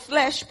 that's the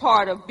flesh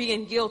part of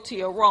being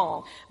guilty or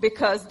wrong,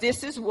 because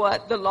this is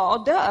what the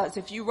law does.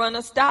 If you run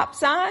a stop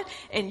sign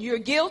and you're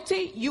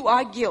guilty, you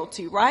are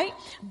guilty, right?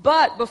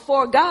 But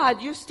before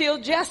God, you're still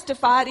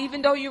justified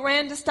even though you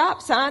ran the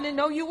stop sign and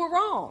know you were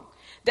wrong.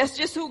 That's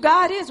just who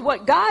God is.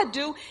 What God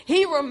do,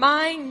 he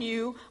remind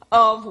you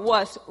of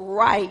what's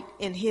right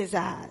in his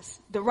eyes,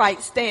 the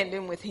right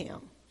standing with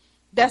him.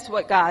 That's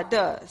what God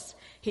does.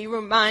 He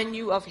remind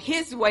you of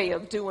his way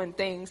of doing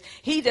things.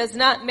 He does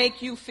not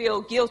make you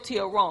feel guilty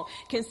or wrong.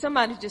 Can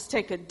somebody just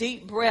take a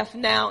deep breath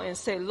now and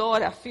say,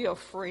 Lord, I feel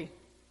free?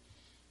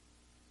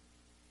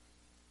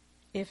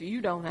 If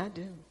you don't, I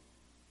do.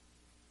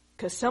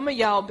 Because some of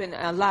y'all been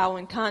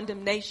allowing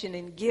condemnation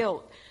and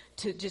guilt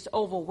to just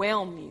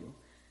overwhelm you.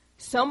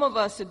 Some of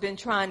us have been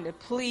trying to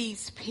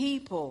please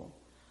people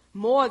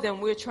more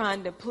than we're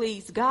trying to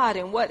please God.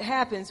 And what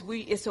happens,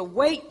 it's a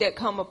weight that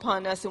come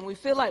upon us, and we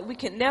feel like we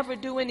can never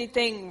do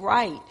anything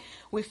right.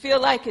 We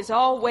feel like it's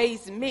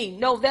always me.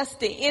 No, that's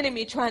the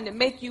enemy trying to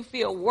make you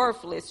feel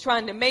worthless,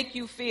 trying to make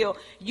you feel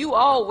you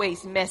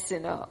always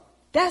messing up.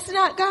 That's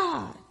not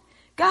God.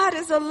 God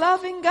is a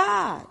loving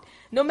God.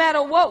 No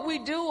matter what we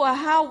do or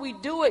how we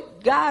do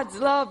it, God's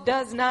love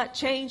does not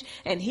change,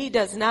 and he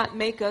does not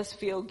make us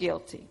feel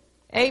guilty.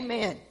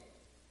 Amen.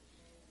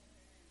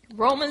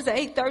 Romans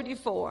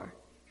 8:34.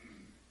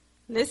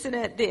 Listen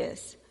at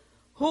this.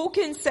 Who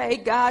can say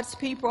God's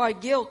people are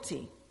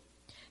guilty?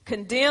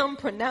 Condemn,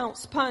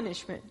 pronounce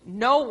punishment?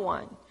 No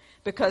one.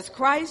 Because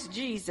Christ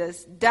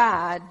Jesus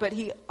died, but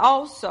he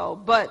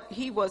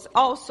was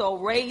also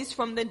raised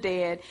from the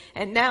dead,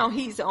 and now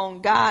he's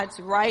on God's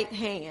right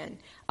hand,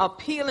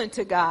 appealing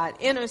to God,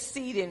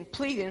 interceding,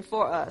 pleading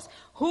for us.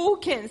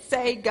 Who can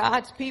say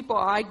God's people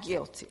are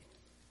guilty?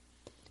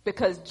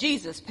 Because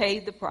Jesus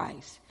paid the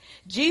price.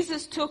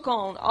 Jesus took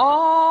on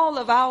all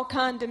of our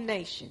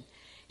condemnation.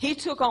 He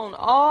took on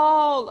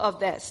all of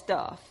that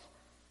stuff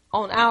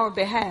on our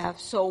behalf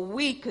so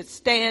we could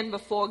stand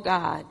before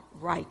God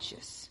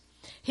righteous.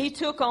 He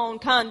took on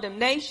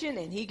condemnation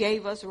and he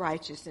gave us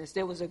righteousness.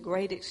 There was a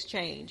great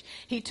exchange.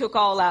 He took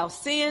all our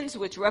sins,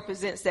 which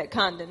represents that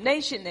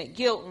condemnation, that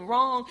guilt and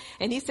wrong.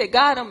 And he said,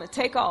 God, I'm going to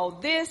take all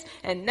this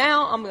and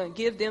now I'm going to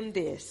give them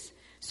this.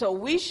 So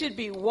we should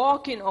be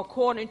walking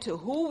according to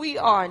who we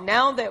are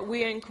now that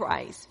we're in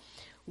Christ.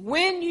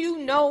 When you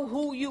know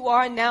who you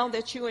are now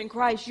that you're in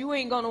Christ, you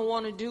ain't going to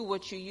want to do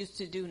what you used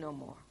to do no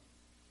more.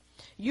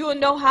 You'll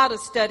know how to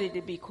study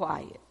to be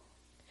quiet.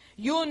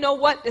 You'll know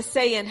what to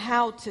say and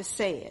how to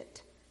say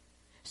it.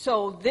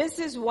 So this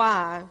is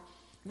why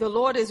the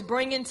Lord is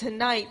bringing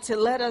tonight to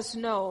let us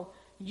know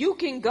you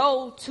can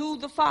go to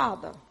the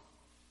Father.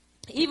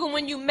 Even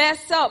when you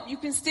mess up, you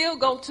can still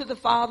go to the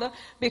Father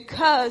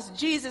because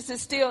Jesus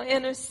is still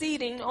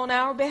interceding on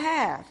our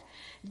behalf.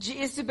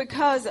 It's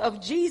because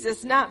of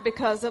Jesus, not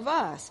because of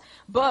us.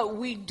 But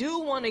we do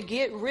want to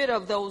get rid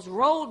of those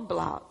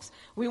roadblocks.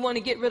 We want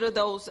to get rid of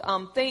those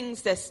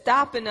things that's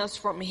stopping us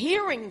from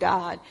hearing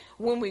God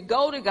when we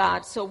go to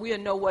God, so we'll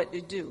know what to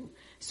do.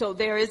 So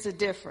there is a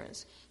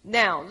difference.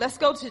 Now, let's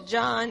go to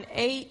John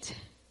 8,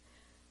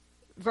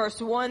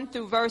 verse 1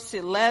 through verse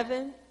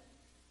 11.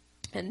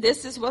 And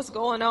this is what's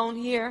going on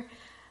here.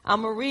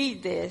 I'm going to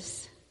read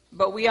this,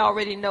 but we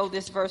already know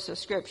this verse of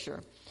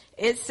scripture.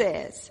 It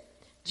says,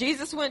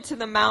 Jesus went to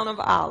the Mount of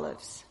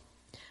Olives,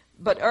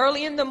 but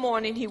early in the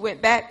morning he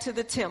went back to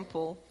the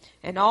temple,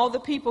 and all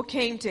the people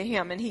came to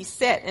him, and he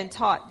sat and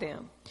taught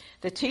them.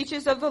 The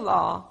teachers of the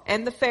law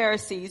and the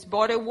Pharisees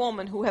brought a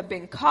woman who had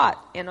been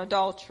caught in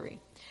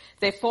adultery.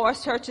 They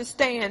forced her to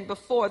stand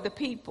before the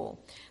people.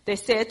 They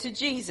said to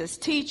Jesus,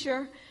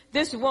 "Teacher,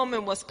 this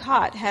woman was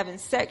caught having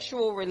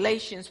sexual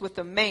relations with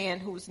a man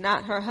who's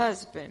not her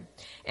husband,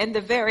 in the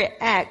very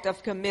act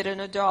of committing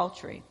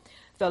adultery.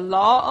 The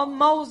law of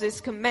Moses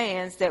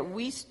commands that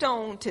we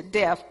stone to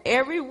death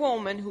every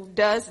woman who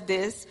does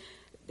this.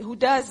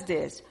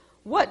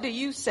 What do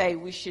you say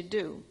we should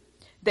do?"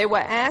 They were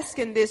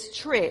asking this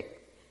trick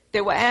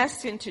They were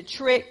asking to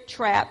trick,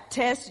 trap,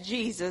 test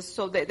Jesus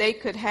so that they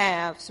could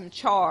have some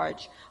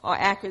charge or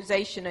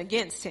accusation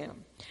against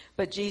him.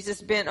 But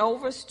Jesus bent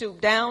over,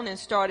 stooped down, and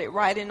started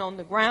writing on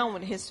the ground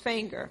with his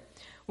finger.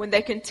 When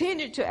they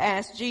continued to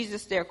ask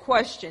Jesus their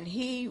question,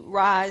 he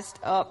rised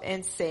up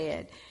and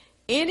said,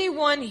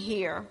 anyone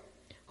here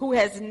who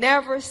has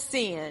never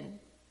sinned,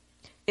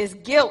 is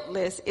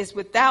guiltless, is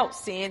without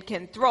sin,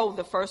 can throw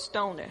the first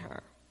stone at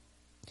her.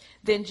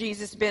 Then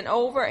Jesus bent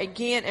over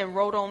again and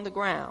wrote on the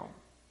ground.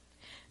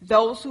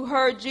 Those who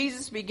heard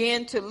Jesus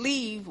began to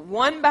leave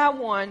one by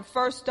one,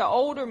 first the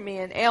older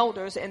men,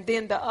 elders, and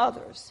then the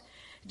others.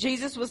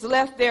 Jesus was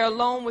left there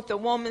alone with the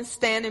woman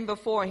standing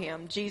before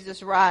him.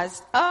 Jesus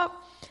rised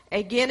up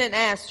again and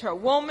asked her,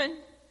 woman,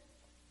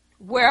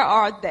 where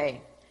are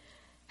they?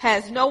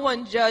 Has no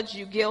one judged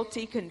you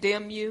guilty,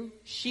 condemned you?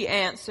 She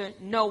answered,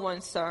 no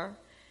one, sir.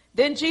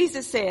 Then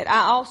Jesus said,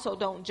 I also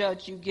don't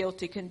judge you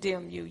guilty,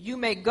 condemn you. You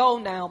may go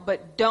now,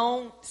 but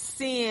don't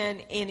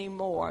sin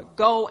anymore.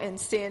 Go and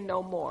sin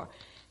no more.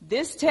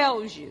 This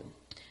tells you,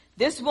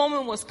 this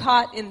woman was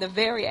caught in the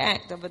very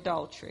act of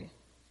adultery.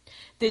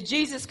 Did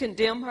Jesus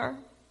condemn her?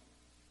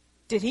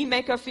 Did he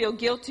make her feel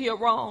guilty or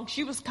wrong?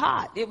 She was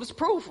caught. It was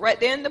proof right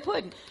there in the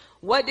pudding.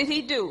 What did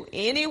he do?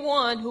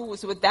 Anyone who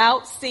was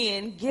without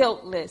sin,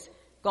 guiltless,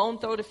 go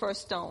and throw the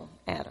first stone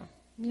at her.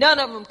 None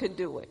of them could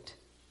do it,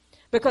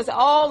 because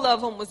all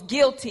of them was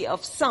guilty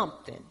of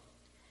something.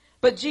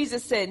 But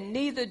Jesus said,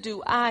 neither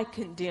do I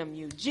condemn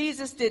you.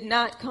 Jesus did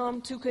not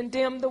come to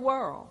condemn the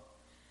world,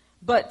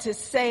 but to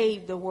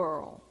save the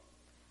world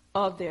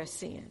of their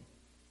sin.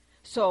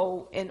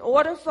 So in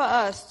order for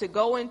us to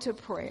go into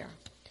prayer,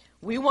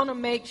 we want to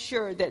make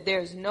sure that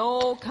there's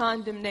no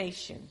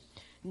condemnation,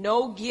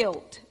 no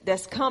guilt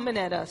that's coming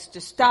at us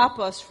to stop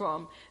us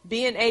from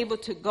being able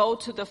to go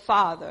to the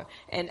Father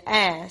and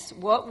ask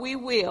what we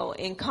will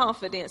in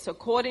confidence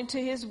according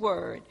to his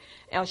word,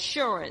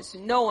 assurance,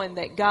 knowing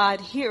that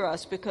God hears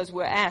us because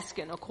we're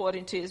asking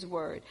according to his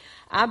word.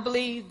 I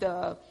believe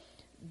the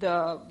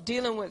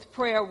dealing with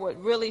prayer,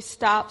 what really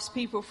stops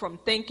people from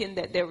thinking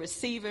that they're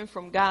receiving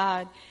from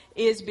God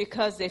is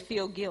because they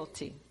feel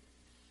guilty.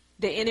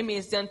 The enemy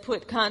has done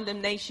put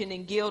condemnation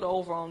and guilt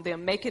over on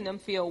them, making them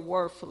feel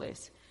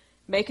worthless,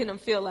 making them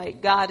feel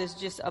like God is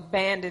just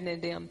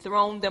abandoning them,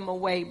 thrown them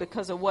away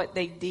because of what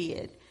they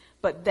did.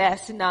 But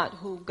that's not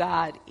who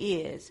God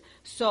is.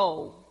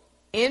 So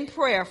in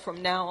prayer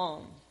from now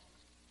on,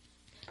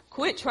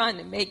 quit trying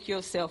to make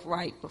yourself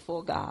right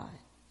before God,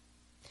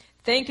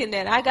 thinking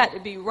that I got to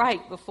be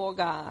right before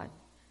God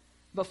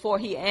before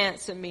he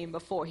answer me and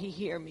before he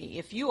hear me.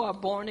 If you are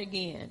born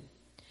again,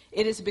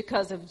 it is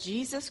because of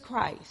Jesus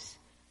Christ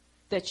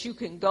that you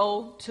can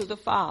go to the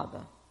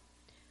Father.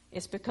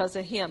 It's because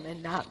of him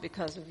and not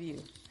because of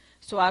you.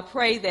 So I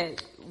pray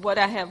that what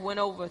I have went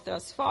over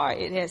thus far,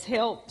 it has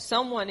helped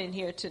someone in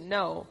here to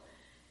know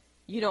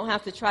you don't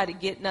have to try to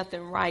get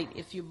nothing right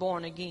if you're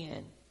born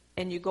again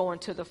and you're going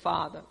to the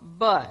Father.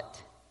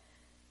 But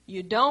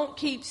you don't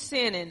keep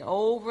sinning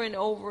over and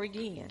over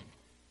again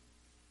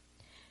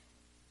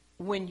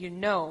when you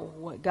know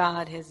what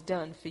God has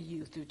done for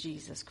you through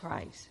Jesus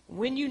Christ.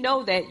 When you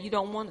know that, you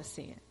don't want to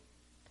sin.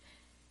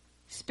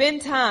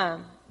 Spend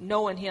time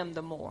knowing him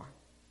the more.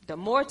 The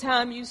more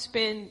time you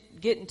spend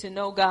getting to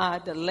know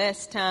God, the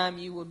less time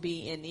you will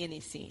be in any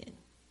sin.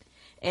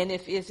 And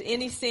if it's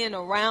any sin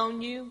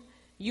around you,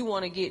 you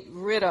want to get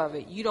rid of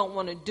it. You don't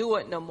want to do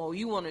it no more.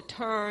 You want to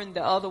turn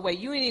the other way.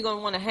 You ain't even going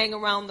to want to hang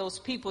around those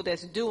people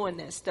that's doing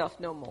that stuff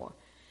no more.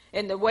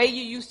 And the way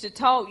you used to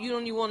talk, you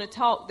don't even want to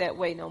talk that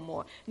way no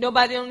more.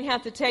 Nobody only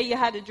have to tell you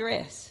how to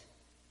dress,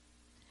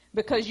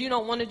 because you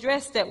don't want to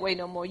dress that way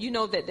no more. You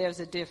know that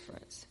there's a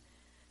difference.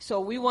 So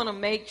we want to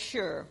make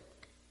sure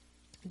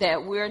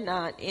that we're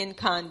not in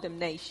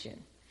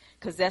condemnation,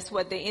 because that's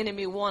what the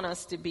enemy wants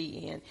us to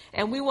be in.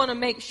 And we want to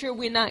make sure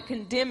we're not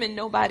condemning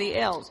nobody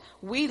else.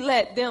 We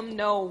let them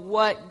know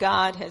what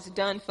God has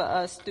done for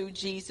us through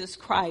Jesus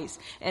Christ.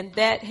 And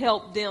that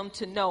helped them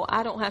to know,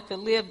 I don't have to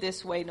live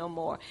this way no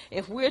more.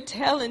 If we're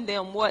telling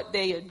them what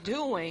they are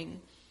doing,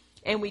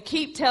 and we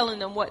keep telling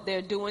them what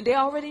they're doing, they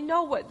already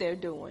know what they're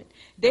doing.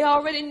 They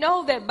already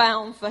know they're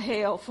bound for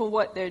hell for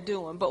what they're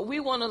doing. But we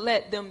want to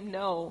let them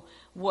know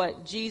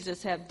what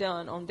Jesus have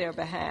done on their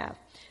behalf.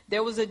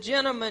 There was a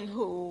gentleman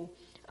who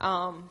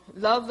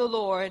loved the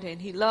Lord,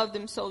 and he loved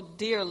him so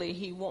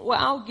dearly.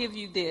 I'll give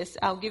you this.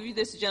 I'll give you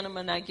this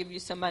gentleman. I'll give you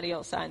somebody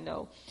else I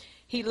know.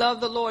 He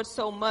loved the Lord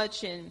so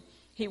much, and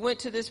he went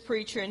to this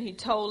preacher, and he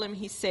told him,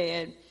 he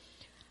said,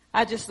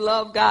 I just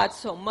love God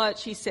so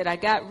much. He said, I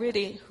got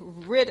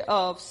rid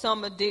of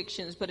some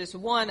addictions, but it's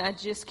one I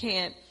just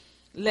can't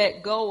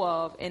let go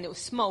of, and it was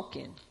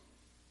smoking.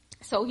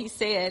 So he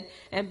said,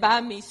 and by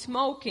me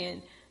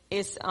smoking,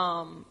 it's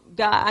God,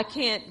 I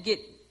can't get,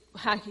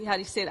 how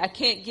he said, I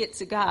can't get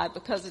to God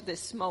because of this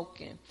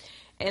smoking.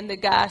 And the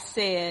guy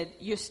said,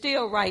 you're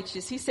still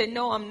righteous. He said,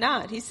 no, I'm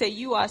not. He said,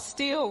 you are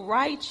still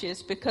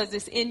righteous because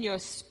it's in your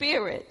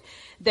spirit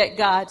that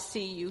God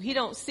see you. He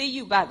don't see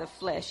you by the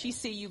flesh. He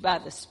see you by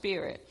the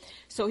Spirit.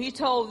 So he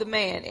told the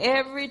man,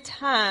 every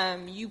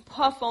time you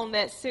puff on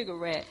that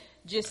cigarette,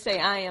 just say,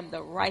 I am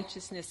the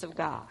righteousness of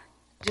God.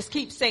 Just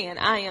keep saying,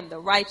 I am the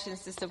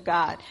righteousness of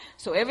God.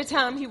 So every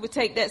time he would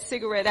take that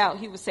cigarette out,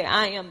 he would say,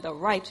 I am the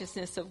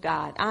righteousness of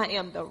God. I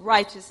am the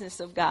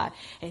righteousness of God.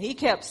 And he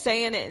kept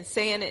saying it and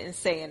saying it and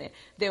saying it.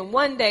 Then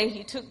one day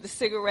he took the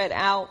cigarette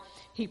out,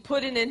 he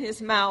put it in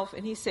his mouth,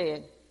 and he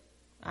said,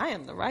 I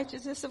am the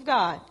righteousness of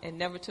God, and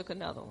never took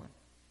another one.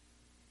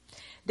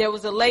 There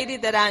was a lady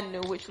that I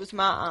knew, which was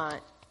my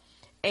aunt,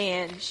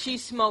 and she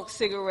smoked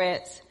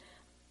cigarettes,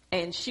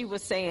 and she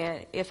was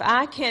saying, if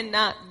I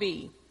cannot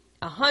be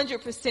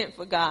 100%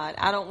 for God,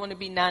 I don't want to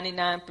be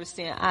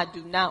 99%. I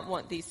do not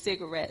want these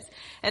cigarettes.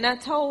 And I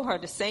told her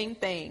the same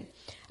thing.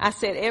 I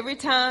said, every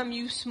time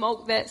you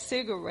smoke that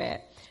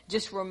cigarette,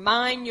 just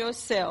remind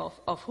yourself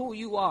of who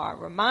you are.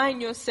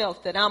 Remind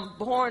yourself that I'm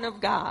born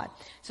of God.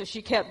 So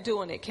she kept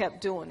doing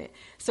it.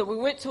 So we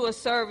went to a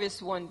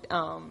service one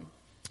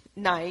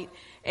night,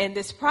 and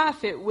this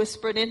prophet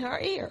whispered in her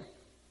ear.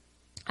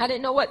 I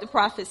didn't know what the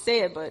prophet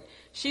said, but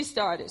she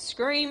started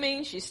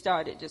screaming. She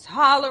started just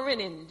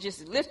hollering and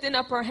just lifting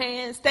up her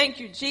hands. Thank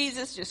you,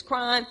 Jesus. Just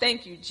crying.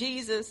 Thank you,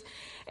 Jesus.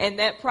 And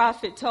that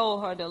prophet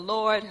told her, the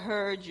Lord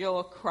heard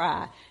your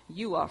cry.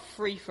 You are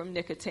free from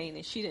nicotine.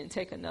 And she didn't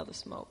take another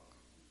smoke.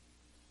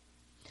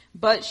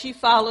 But she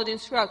followed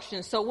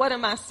instructions. So what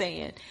am I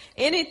saying?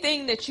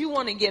 Anything that you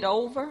want to get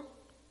over,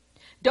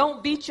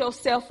 don't beat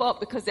yourself up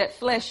because that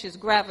flesh is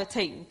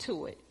gravitating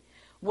to it.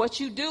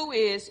 What you do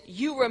is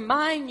you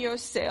remind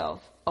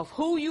yourself of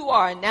who you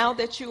are now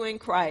that you're in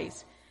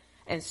Christ.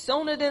 And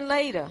sooner than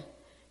later,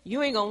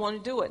 you ain't going to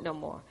want to do it no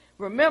more.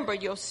 Remember,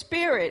 your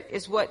spirit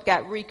is what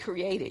got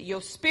recreated.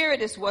 Your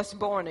spirit is what's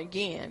born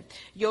again.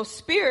 Your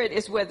spirit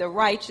is where the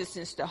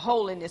righteousness, the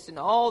holiness, and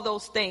all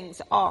those things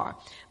are.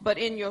 But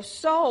in your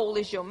soul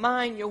is your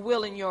mind, your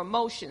will, and your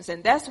emotions.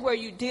 And that's where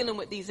you're dealing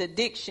with these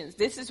addictions.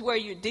 This is where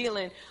you're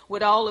dealing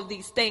with all of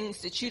these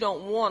things that you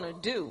don't want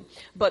to do.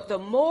 But the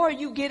more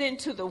you get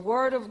into the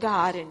Word of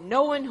God and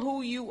knowing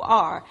who you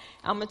are,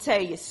 I'm going to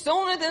tell you,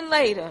 sooner than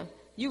later,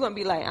 you're going to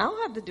be like, I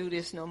don't have to do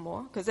this no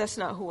more because that's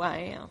not who I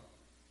am.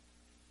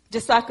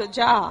 Just like a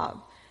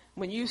job.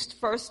 When you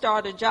first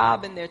start a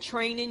job and they're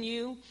training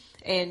you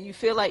and you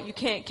feel like you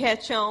can't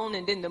catch on,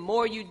 and then the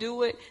more you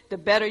do it, the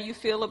better you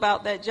feel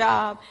about that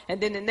job. And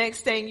then the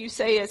next thing you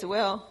say is,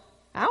 well,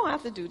 I don't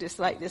have to do this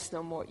like this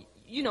no more.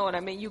 You know what I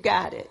mean? You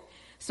got it.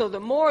 So the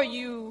more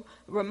you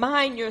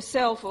remind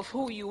yourself of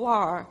who you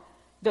are,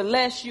 the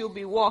less you'll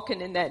be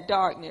walking in that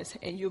darkness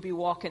and you'll be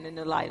walking in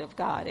the light of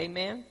God.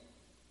 Amen?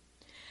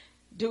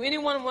 Do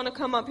anyone want to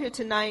come up here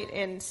tonight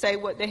and say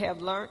what they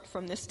have learned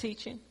from this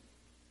teaching?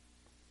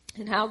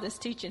 And how this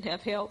teaching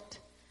have helped?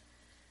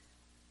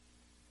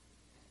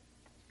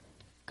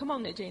 Come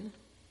on there, Gina.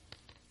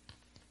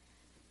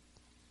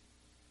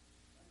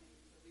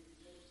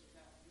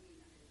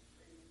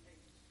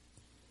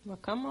 Well,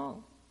 come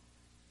on.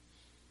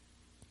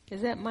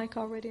 Is that mic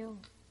already on?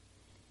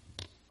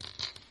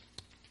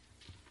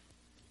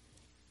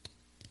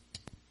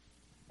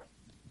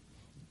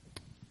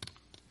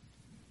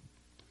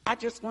 I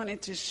just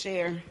wanted to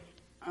share,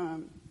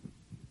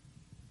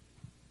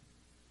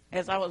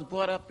 as I was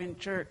brought up in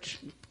church,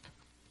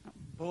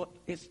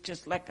 it's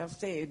just like I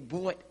said,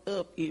 brought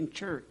up in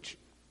church,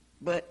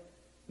 but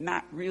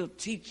not real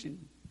teaching.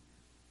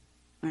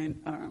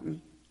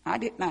 And I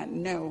did not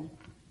know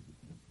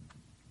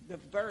the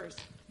verse,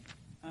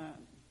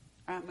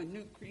 I'm a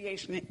new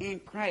creation in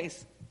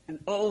Christ, and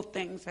old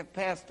things have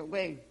passed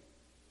away,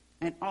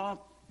 and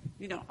all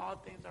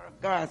things are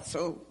of God.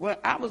 So what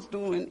I was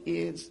doing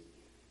is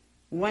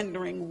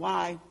wondering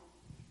why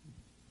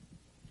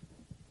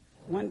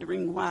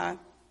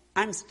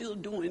I'm still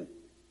doing,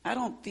 I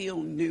don't feel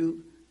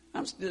new.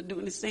 I'm still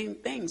doing the same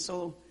thing.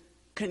 So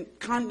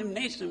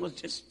condemnation was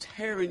just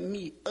tearing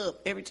me up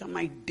every time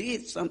I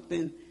did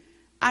something.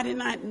 I did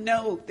not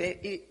know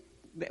that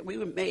we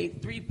were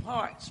made 3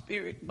 parts,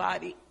 spirit,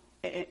 body,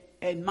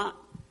 and my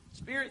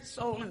spirit,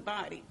 soul, and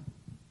body.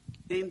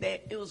 And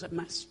that it was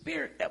my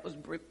spirit that was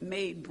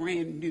made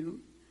brand new,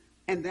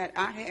 and that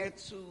I had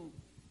to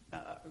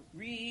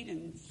read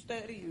and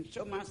study and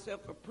show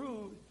myself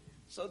approved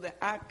so that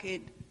I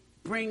could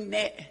bring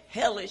that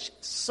hellish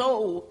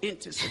soul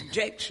into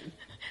subjection.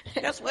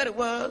 That's what it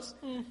was.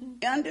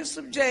 Mm-hmm. Under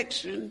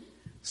subjection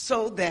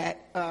so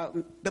that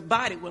the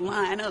body would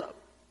line up.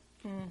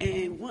 Mm-hmm.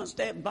 And once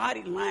that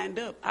body lined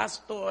up, I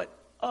started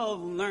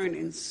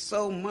learning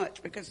so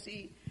much. Because,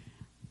 see,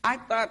 I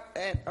thought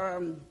that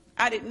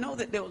I didn't know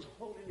that there was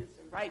holiness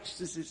and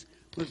righteousness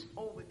was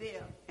over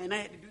there. And I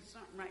had to do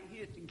something right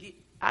here to get.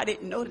 I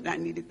didn't know that I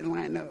needed to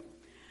line up.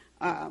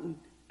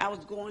 I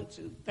was going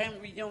to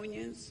family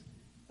reunions,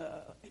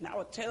 and I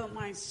would tell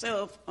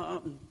myself,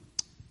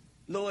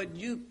 Lord,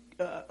 you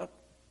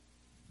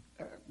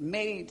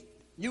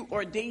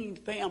ordained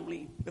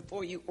family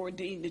before you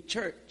ordained the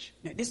church.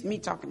 Now, this is me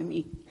talking to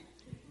me.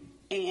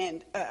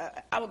 And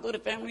I would go to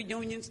family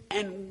reunions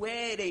and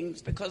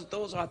weddings because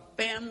those are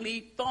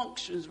family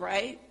functions,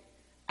 right?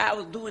 I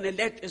was doing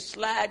electric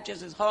slide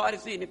just as hard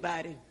as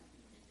anybody.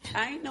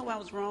 I didn't know I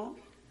was wrong.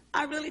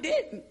 I really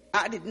didn't.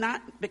 I did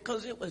not,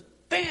 because it was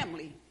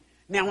family.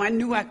 Now, I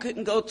knew I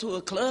couldn't go to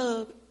a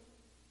club.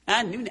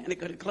 I knew not to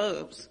go to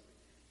clubs.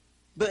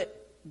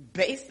 But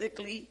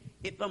basically,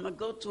 if I'm going to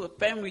go to a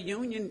family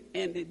reunion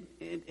and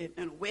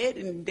a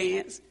wedding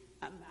dance,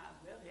 I might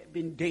as well have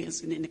been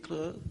dancing in the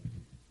club,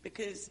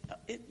 because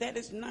that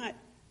is not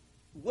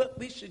what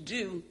we should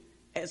do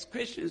as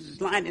Christians, is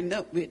lining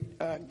up with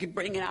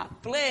bringing our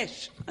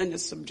flesh under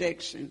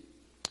subjection.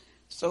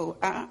 So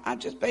I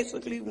just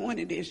basically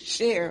wanted to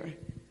share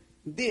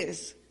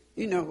this.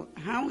 You know,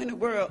 how in the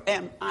world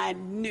am I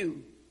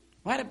new?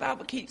 Why the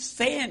Bible keeps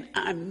saying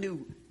I'm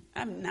new?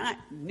 I'm not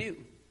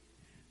new.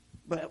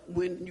 But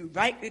when you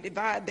rightly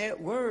divide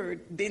that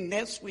word, then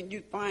that's when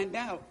you find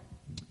out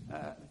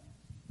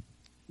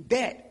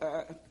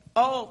that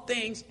all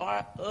things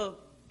are of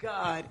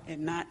God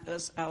and not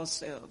us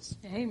ourselves.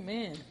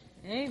 Amen.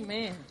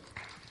 Amen.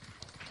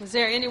 Was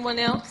there anyone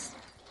else?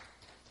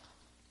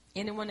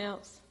 Anyone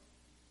else?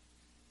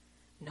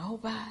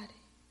 Nobody.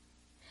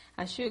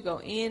 I should go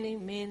any,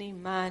 many,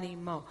 mighty,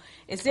 mo.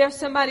 Is there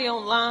somebody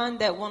online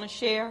that want to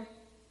share?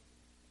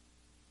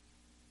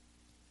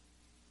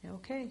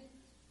 Okay.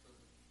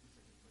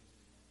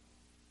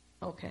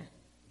 Okay.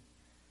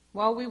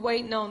 While we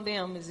waiting on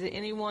them, is there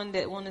anyone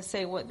that want to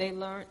say what they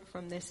learned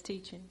from this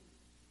teaching?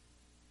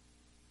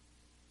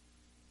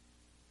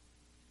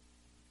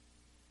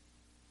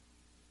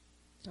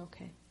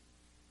 Okay.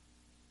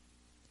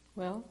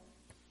 Well,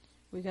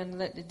 we're going to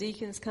let the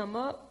deacons come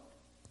up,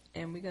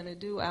 and we're going to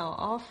do our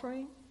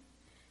offering,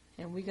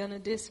 and we're going to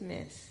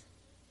dismiss.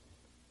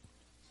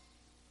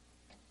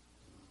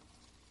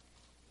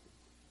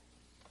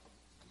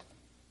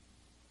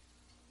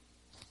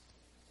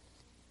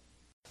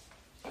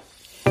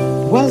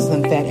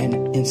 Wasn't that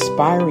an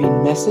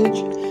inspiring message?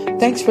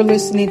 Thanks for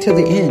listening to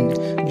the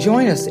end.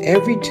 Join us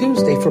every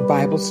Tuesday for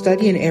Bible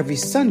study and every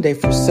Sunday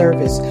for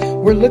service.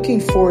 We're looking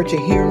forward to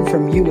hearing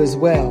from you as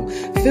well.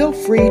 Feel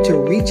free to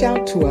reach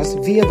out to us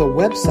via the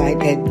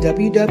website at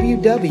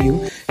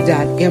www.mtdm.org.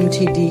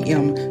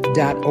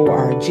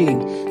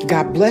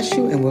 God bless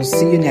you, and we'll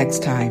see you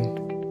next time.